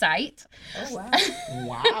them by sight. Oh, wow.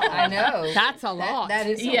 Wow. I know. That's a lot. That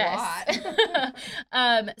is a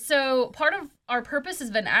lot. So part of our purpose as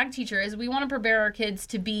an ag teacher is we want to prepare our kids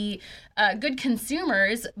to be good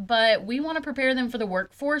consumers, but we want to prepare them for the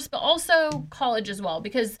workforce, but also college as well,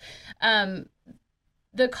 because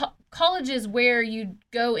college is where you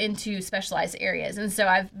go into specialized areas. And so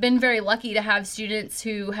I've been very lucky to have students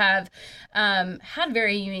who have had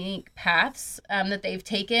very unique paths that they've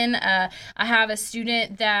taken. I have a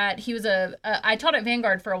student that I taught at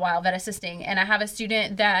Vanguard for a while, vet assisting, and I have a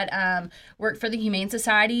student that worked for the Humane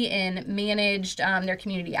Society and managed their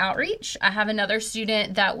community outreach. I have another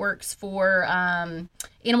student that works for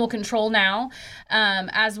animal control now,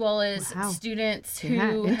 as well as students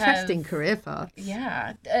who interesting career paths.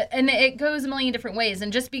 Yeah. And it goes a million different ways.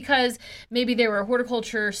 And just because maybe they were a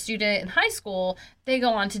horticulture student in high school, they go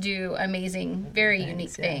on to do amazing, very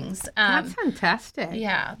unique things. That's fantastic.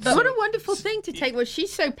 Yeah. But what a wonderful thing to take what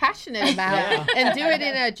she's so passionate about and do it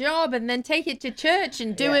in her job, and then take it to church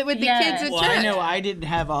and do it with the kids at Well, church. I know I didn't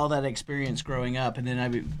have all that experience growing up, and then I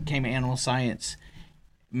became an animal science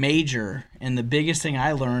major, and the biggest thing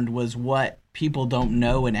I learned was what people don't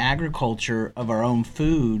know in agriculture of our own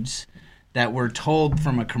foods that we're told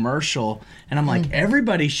from a commercial. And I'm like,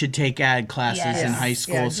 everybody should take ag classes in high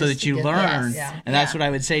school so that you learn. And that's what I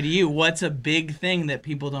would say to you. What's a big thing that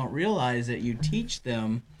people don't realize that you teach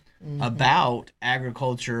them about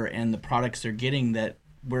agriculture and the products they're getting, that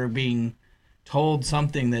we're being told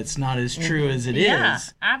something that's not as true as it is? Yeah,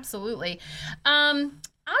 absolutely.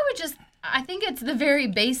 I think it's the very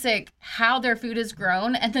basic how their food is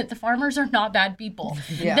grown, and that the farmers are not bad people.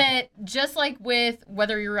 That just like with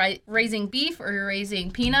whether you're raising beef or you're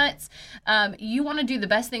raising peanuts, you want to do the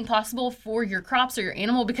best thing possible for your crops or your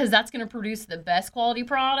animal, because that's going to produce the best quality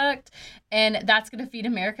product, and that's going to feed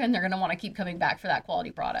America, and they're going to want to keep coming back for that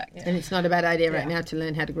quality product. And it's not a bad idea right now to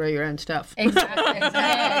learn how to grow your own stuff. Exactly.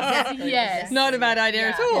 Yes. Not a bad idea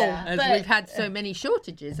at all. As But- we've had so many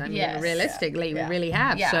shortages. I mean, realistically, we really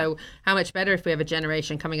have. Yeah. So how much better if we have a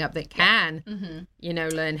generation coming up that can,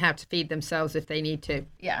 learn how to feed themselves if they need to.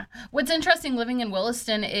 Yeah. What's interesting living in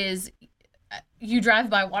Williston is you drive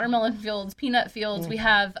by watermelon fields, peanut fields. We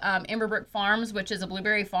have Amberbrook Farms, which is a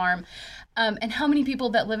blueberry farm. And how many people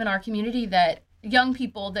that live in our community, that young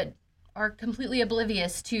people that are completely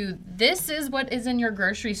oblivious to, this is what is in your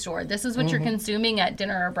grocery store. This is what you're consuming at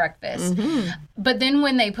dinner or breakfast. But then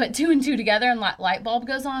when they put two and two together and light bulb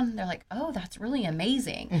goes on, they're like, oh, that's really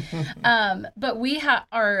amazing. But we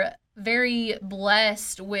are very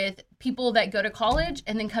blessed with people that go to college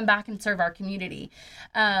and then come back and serve our community.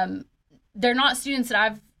 They're not students that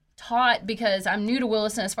I've taught, because I'm new to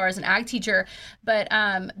Williston as far as an ag teacher, but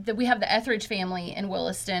we have the Etheridge family in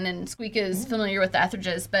Williston, and Squeak is familiar with the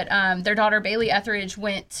Etheridges, but their daughter Bailey Etheridge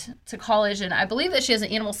went to college, and I believe that she has an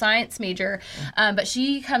animal science major, but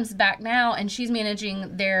she comes back now and she's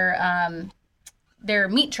managing their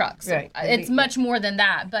meat trucks. Right. It's much more than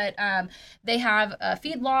that, but they have a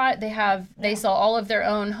feedlot. They sell all of their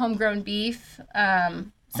own homegrown beef.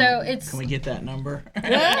 So it's. Can we get that number?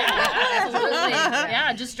 Absolutely.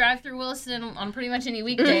 Yeah, just drive through Williston on pretty much any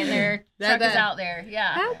weekday, and their truck is out there.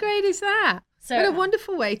 Yeah. How great is that? So, what a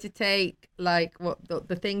wonderful way to take like what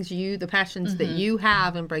the things the passions that you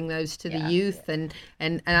have, and bring those to the youth, and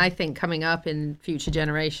I think coming up in future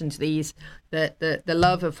generations, the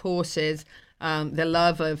love of horses. The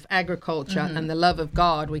love of agriculture and the love of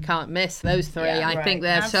God. We can't miss those three. I think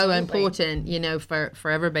they're so important,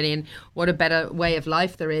 for everybody. And what a better way of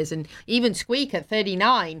life there is. And even Squeak at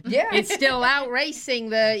 39, it's still out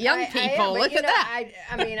racing the young people. Look at that.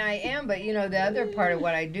 I am, but the other part of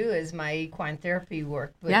what I do is my equine therapy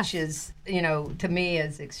work, which is, to me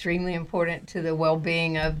is extremely important to the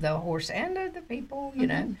well-being of the horse and of the people,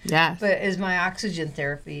 Yes. But is my oxygen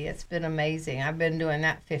therapy. It's been amazing. I've been doing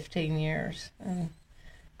that 15 years.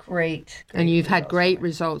 Great. And you've had great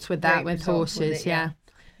results with that with horses, yeah.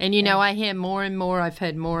 And I hear more and more, I've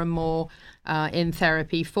heard more and more in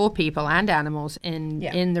therapy for people and animals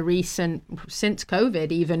in the recent, since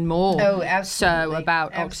COVID, even more. Oh, absolutely. So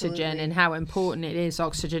about oxygen and how important it is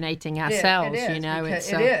oxygenating our cells,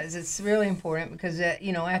 It is. It's really important because, at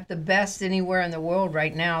the best anywhere in the world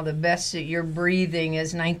right now, the best that you're breathing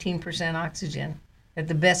is 19% oxygen. At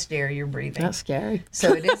the best air you're breathing. That's scary.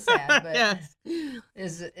 So it is sad, but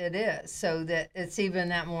it is. So that it's even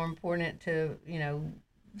that more important to,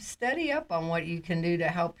 study up on what you can do to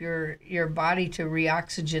help your body to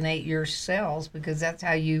reoxygenate your cells, because that's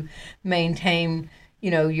how you maintain,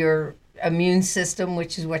 your immune system,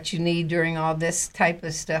 which is what you need during all this type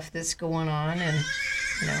of stuff that's going on. And,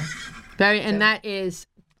 And that is,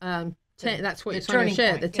 that's what you're trying to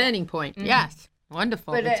share, the turning point. Mm-hmm. Yes.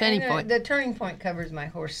 Wonderful. But the turning point. The turning point covers my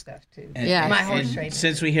horse stuff too. My horse training.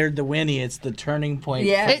 Since we heard the whinny, it's the turning point.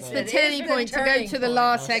 Yeah, it's the turning point to go to the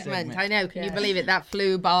last segment. I know. Can you believe it? That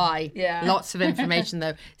flew by. Yeah. Lots of information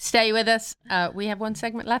though. Stay with us. We have one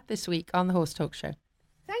segment left this week on the Horse Talk Show.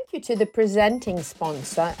 Thank you to the presenting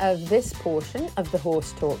sponsor of this portion of the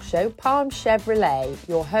Horse Talk Show, Palm Chevrolet,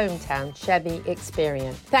 your hometown Chevy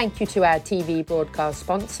experience. Thank you to our TV broadcast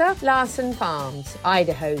sponsor, Larson Farms,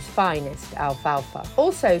 Idaho's finest alfalfa.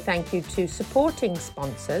 Also, thank you to supporting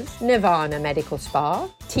sponsors, Nirvana Medical Spa,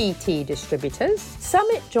 TT Distributors,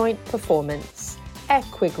 Summit Joint Performance,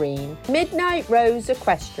 Equigreen, Midnight Rose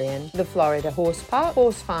Equestrian, the Florida Horse Park,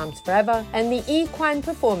 Horse Farms Forever, and the Equine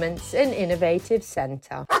Performance and Innovative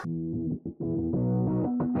Center.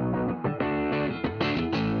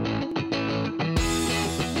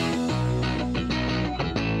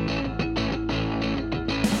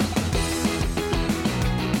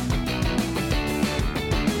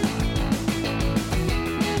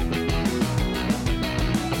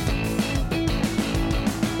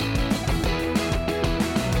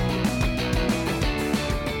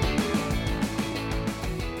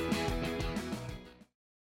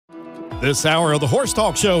 This hour of the Horse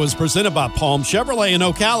Talk Show is presented by Palm Chevrolet in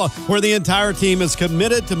Ocala, where the entire team is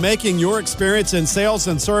committed to making your experience in sales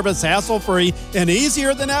and service hassle-free and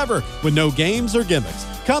easier than ever with no games or gimmicks.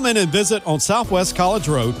 Come in and visit on Southwest College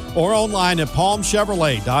Road or online at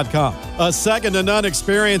palmchevrolet.com. A second-to-none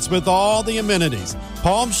experience with all the amenities.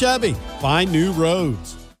 Palm Chevy. Find new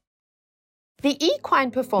roads. The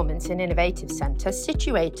Equine Performance and Innovative Center,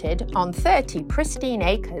 situated on 30 pristine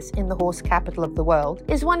acres in the horse capital of the world,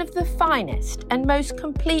 is one of the finest and most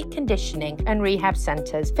complete conditioning and rehab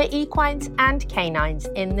centers for equines and canines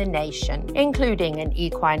in the nation, including an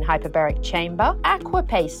equine hyperbaric chamber, aqua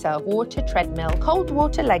pacer, water treadmill, cold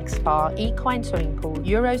water leg spa, equine swimming pool,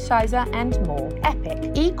 Eurosizer, and more.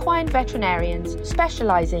 Epic equine veterinarians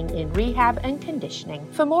specializing in rehab and conditioning.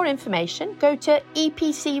 For more information, go to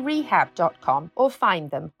epcrehab.com. or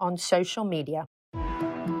find them on social media.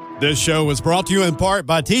 This show is brought to you in part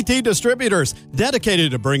by TT Distributors,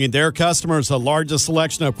 dedicated to bringing their customers the largest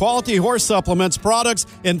selection of quality horse supplements, products,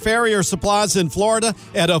 and farrier supplies in Florida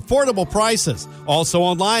at affordable prices. Also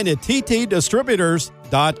online at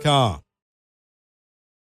ttdistributors.com.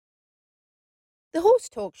 The Horse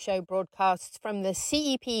Talk Show broadcasts from the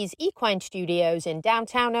CEP's Equine Studios in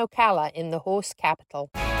downtown Ocala in the horse capital.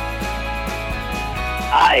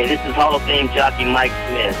 Hi, this is Hall of Fame jockey Mike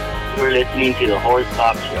Smith. You're listening to the Horse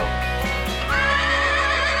Talk Show.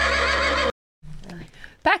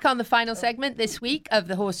 Back on the final segment this week of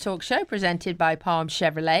the Horse Talk Show, presented by Palm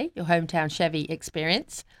Chevrolet, your hometown Chevy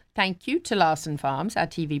experience. Thank you to Larson Farms, our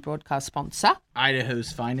TV broadcast sponsor.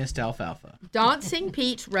 Idaho's finest alfalfa. Dancing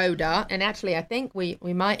Pete Roder, and actually I think we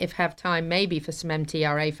might have time maybe for some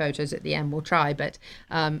MTRA photos at the end. We'll try, but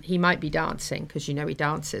he might be dancing because you know he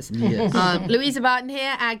dances. Yes. Louisa Barton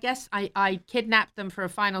here. I guess I kidnapped them for a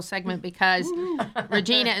final segment because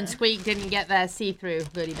Regina and Squeak didn't get their see-through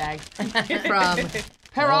goodie bag from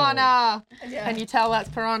Piranha. Can you tell that's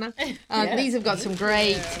Piranha? These have got some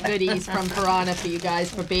great goodies from Piranha for you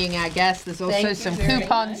guys for being our guests. There's also some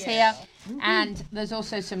coupons here. And there's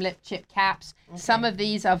also some lip chip caps. Okay. Some of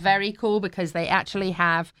these are very cool because they actually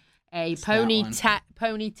have a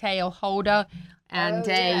ponytail holder and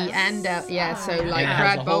so like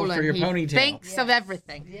Brad Boland, he ponytail. Thinks of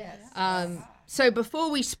everything. Yes. So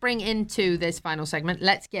before we spring into this final segment,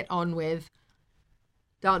 let's get on with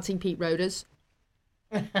Dancing Pete Roder's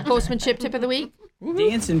horsemanship tip of the week.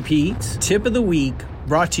 Dancing Pete's tip of the week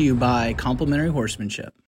brought to you by Complimentary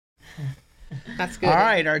Horsemanship. That's good. All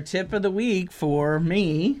right, our tip of the week for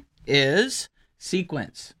me is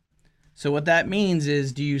sequence. So what that means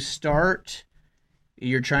is, you're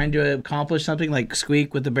trying to accomplish something like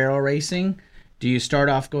Squeak with the barrel racing. Do you start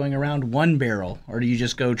off going around one barrel, or do you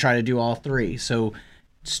just go try to do all three? So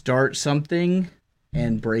start something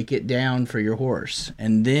and break it down for your horse,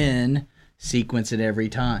 and then sequence it every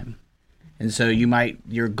time. And so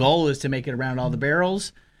your goal is to make it around all the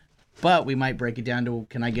barrels, but we might break it down to,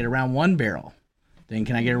 can I get around one barrel? Then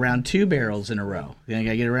can I get around two barrels in a row? Then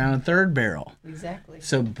can I get around a third barrel? Exactly.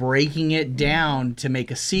 So breaking it down to make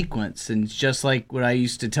a sequence. And it's just like what I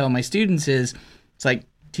used to tell my students is, it's like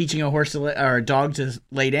teaching a horse or a dog to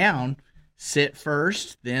lay down. Sit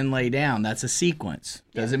first, then lay down. That's a sequence.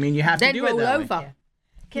 Doesn't mean you have to do it that way. Then roll over.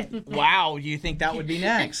 Wow, you think that would be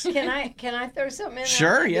next? Can I throw something in?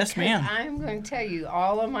 Sure, yes, ma'am. I'm going to tell you,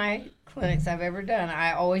 all of my clinics I've ever done,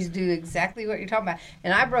 I always do exactly what you're talking about.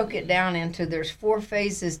 And I broke it down into, there's 4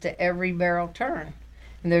 phases to every barrel turn.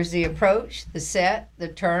 And there's the approach, the set, the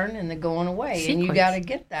turn, and the going away. Sequence. And you got to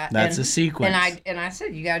get that. That's a sequence. And I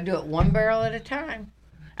said, you got to do it one barrel at a time.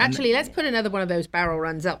 Actually, let's put another one of those barrel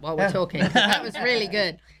runs up while we're talking. That was really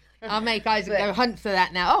good. I'll make Isaac go hunt for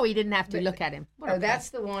that now. Oh, he didn't have to look at him. That's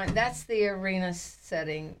the one. That's the arena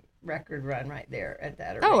setting record run right there at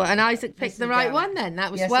that arena. Oh, and Isaac picked the right one then.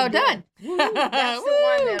 That was well done. That's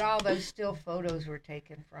the one that all those still photos were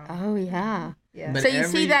taken from. Oh, yeah. Yeah. So you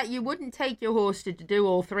see that you wouldn't take your horse to do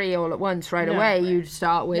all 3 all at once right away. You'd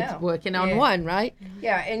start with working on one, right?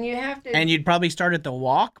 Yeah, and you have to... And you'd probably start at the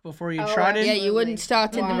walk before you trotted? Yeah, you wouldn't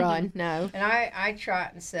start in the run, no. And I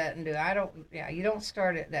trot and set and do. You don't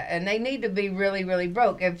start at that. And they need to be really, really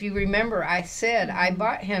broke. If you remember, I said I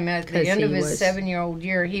bought him at the end of his 7-year-old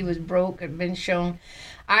year. He was broke, had been shown...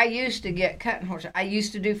 I used to get cutting horses. I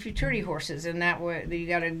used to do futurity horses, and that way you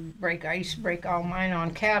got to break. I used to break all mine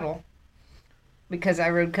on cattle because I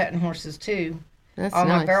rode cutting horses too. That's all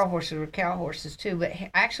nice. my barrel horses were cow horses too. But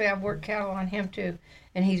actually, I've worked cattle on him too,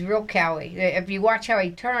 and he's real cowy. If you watch how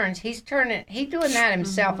he turns, he's turning. He's doing that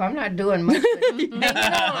himself. I'm not doing much. Hanging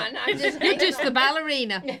on. You're just the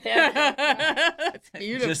ballerina. That's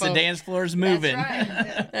beautiful. Just the dance floor's moving. That's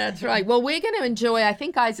right. That's right. Well, we're going to enjoy, I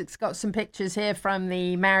think Isaac's got some pictures here from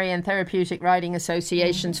the Marion Therapeutic Riding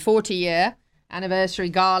Association's 40-year anniversary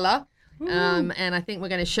gala. And I think we're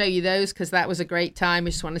going to show you those because that was a great time.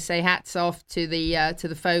 We just want to say hats off to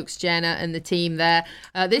the folks, Jenna and the team there.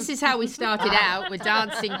 This is how we started out with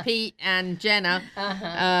Dancing Pete and Jenna.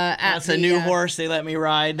 That's a new horse they let me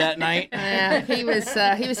ride that night. He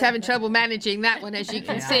was having trouble managing that one, as you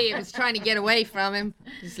can see. It was trying to get away from him.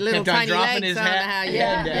 His little tiny legs. His I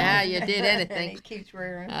don't know how you did anything. He keeps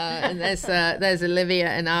rearing. And there's Olivia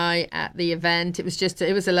and I at the event. It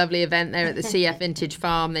was a lovely event there at the CF Vintage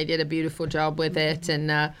Farm. They did a beautiful job with it,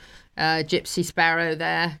 and Gypsy Sparrow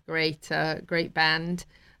there, great band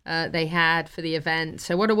they had for the event.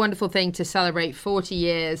 So what a wonderful thing to celebrate 40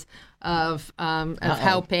 years of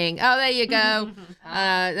helping. Oh, there you go.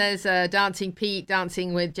 There's Dancing Pete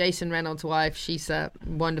dancing with Jason Reynolds' wife. She's a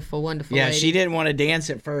wonderful lady. She didn't want to dance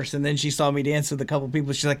at first, and then she saw me dance with a couple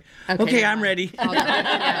people. She's like, okay I'm ready.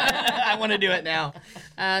 I want to do it now.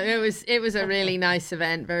 It was a really nice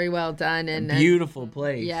event, very well done, and beautiful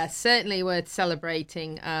place. Yeah, certainly worth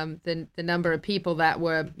celebrating. The number of people that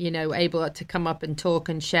were able to come up and talk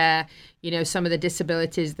and share some of the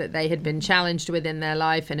disabilities that they had been challenged with in their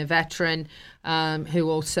life, and a veteran who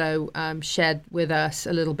also shared with us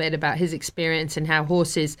a little bit about his experience and how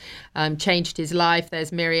horses changed his life.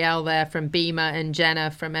 There's Mirielle there from BEMA and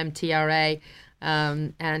Jenna from MTRA.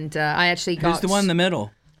 And I actually got... Who's the one in the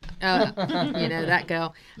middle? That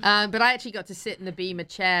girl. But I actually got to sit in the Beamer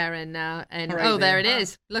chair and there it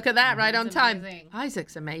is. Look at that, right on time. Amazing.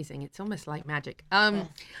 Isaac's amazing. It's almost like magic.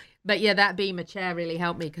 But yeah, that Beamer chair really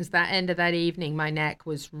helped me because that end of that evening, my neck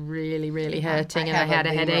was really, really hurting, and I had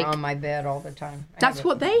a Beamer headache. on my bed all the time. That's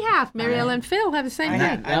what they have. Muriel and Phil have the same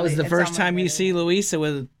thing. That was the first time you see Louisa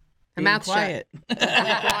with a mouth quiet.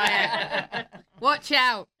 Quiet. Watch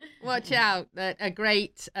out. A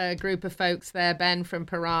great group of folks there. Ben from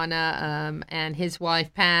Piranha and his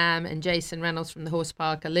wife Pam, and Jason Reynolds from the Horse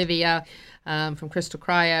Park, Olivia from Crystal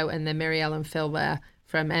Cryo, and then Muriel and Phil there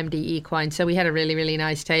from MD Equine. So we had a really, really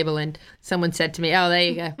nice table, and someone said to me, oh, there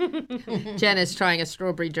you go. Jenna's trying a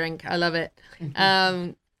strawberry drink. I love it.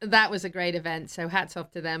 That was a great event. So hats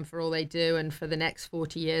off to them for all they do and for the next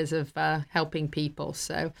 40 years of helping people.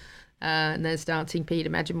 So and there's Dancing Pete.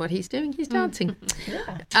 Imagine what he's doing. He's dancing.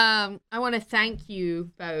 I want to thank you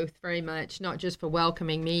both very much, not just for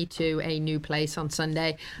welcoming me to a new place on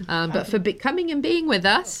Sunday, but for coming and being with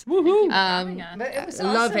us. But it was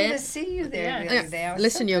love awesome it. to see you there the other day. I was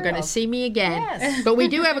Listen, so you're going to thrilled. see me again. Yes. But we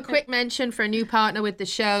do have a quick mention for a new partner with the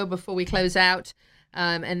show before we close out,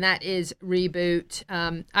 and that is Reboot.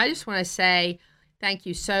 I just want to say thank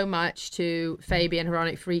you so much to Fabi and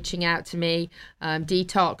Veronic for reaching out to me.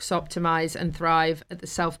 Detox, Optimize, and Thrive at the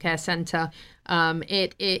Self-Care Center.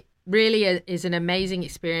 It really is an amazing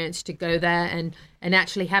experience to go there and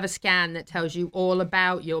actually have a scan that tells you all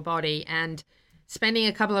about your body. And spending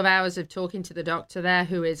a couple of hours of talking to the doctor there,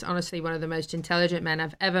 who is honestly one of the most intelligent men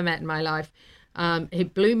I've ever met in my life,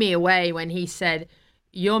 it blew me away when he said,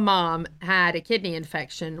 your mom had a kidney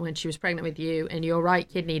infection when she was pregnant with you, and your right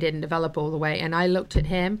kidney didn't develop all the way. And I looked at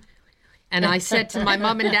him and I said to my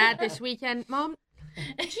mom and dad this weekend, Mom,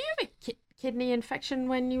 did you have a kidney infection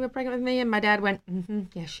when you were pregnant with me? And my dad went,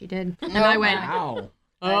 yes, she did. And I went,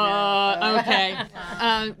 Wow. Okay.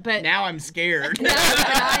 But Now I'm scared. no, but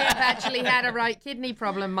I have actually had a right kidney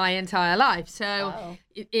problem my entire life. So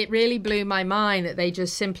it really blew my mind that they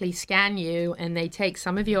just simply scan you and they take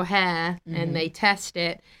some of your hair and they test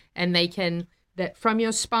it, and they can, that from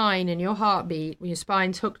your spine and your heartbeat, your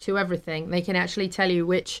spine's hooked to everything, they can actually tell you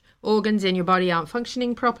which organs in your body aren't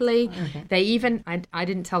functioning properly. They even, I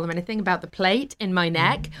didn't tell them anything about the plate in my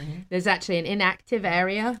neck. There's actually an inactive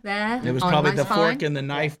area there. It was on probably my the spine. fork and the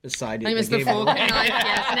knife beside it. It was that the gave fork and knife,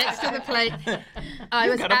 yes, next to the plate. I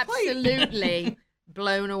was got a plate. absolutely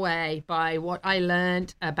blown away by what I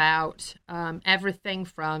learned about everything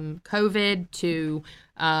from COVID to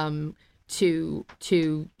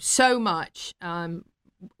so much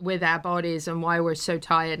with our bodies, and why we're so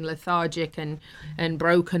tired and lethargic and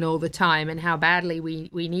broken all the time, and how badly we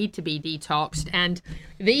need to be detoxed. And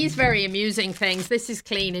these very amusing things, this is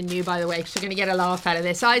clean and new, by the way, because you're going to get a laugh out of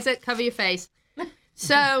this. Isaac, cover your face.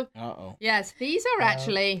 So, yes, these are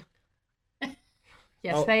actually...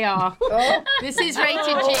 Yes, they are. This is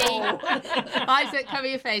rated G. Isaac, cover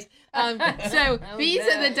your face. So these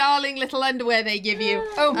are the darling little underwear they give you.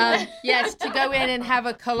 Yes, to go in and have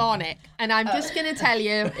a colonic. And I'm just going to tell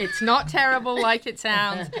you, it's not terrible like it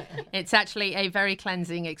sounds. It's actually a very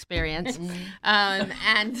cleansing experience. And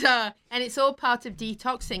it's all part of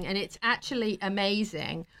detoxing. And it's actually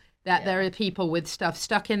amazing that there are people with stuff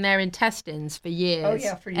stuck in their intestines for years,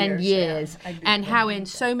 for years and years, yeah. and how in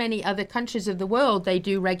so many other countries of the world they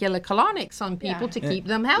do regular colonics on people to keep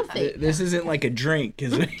them healthy. This isn't like a drink,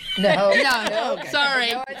 is it? No,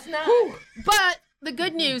 sorry. No, it's not. But the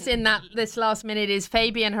good news in this last minute is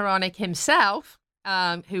Fabian Horonic himself,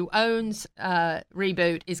 who owns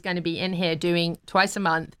Reboot, is going to be in here doing twice a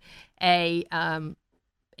month a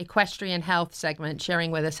equestrian health segment, sharing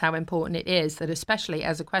with us how important it is that, especially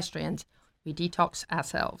as equestrians, we detox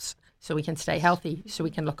ourselves so we can stay healthy, so we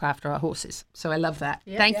can look after our horses. So I love that.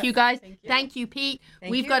 Thank you, guys. Thank you, Pete.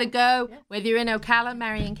 We've got to go. Whether you're in Ocala,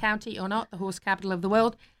 Marion County or not, the horse capital of the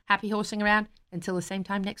world, happy horsing around. Until the same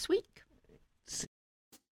time next week.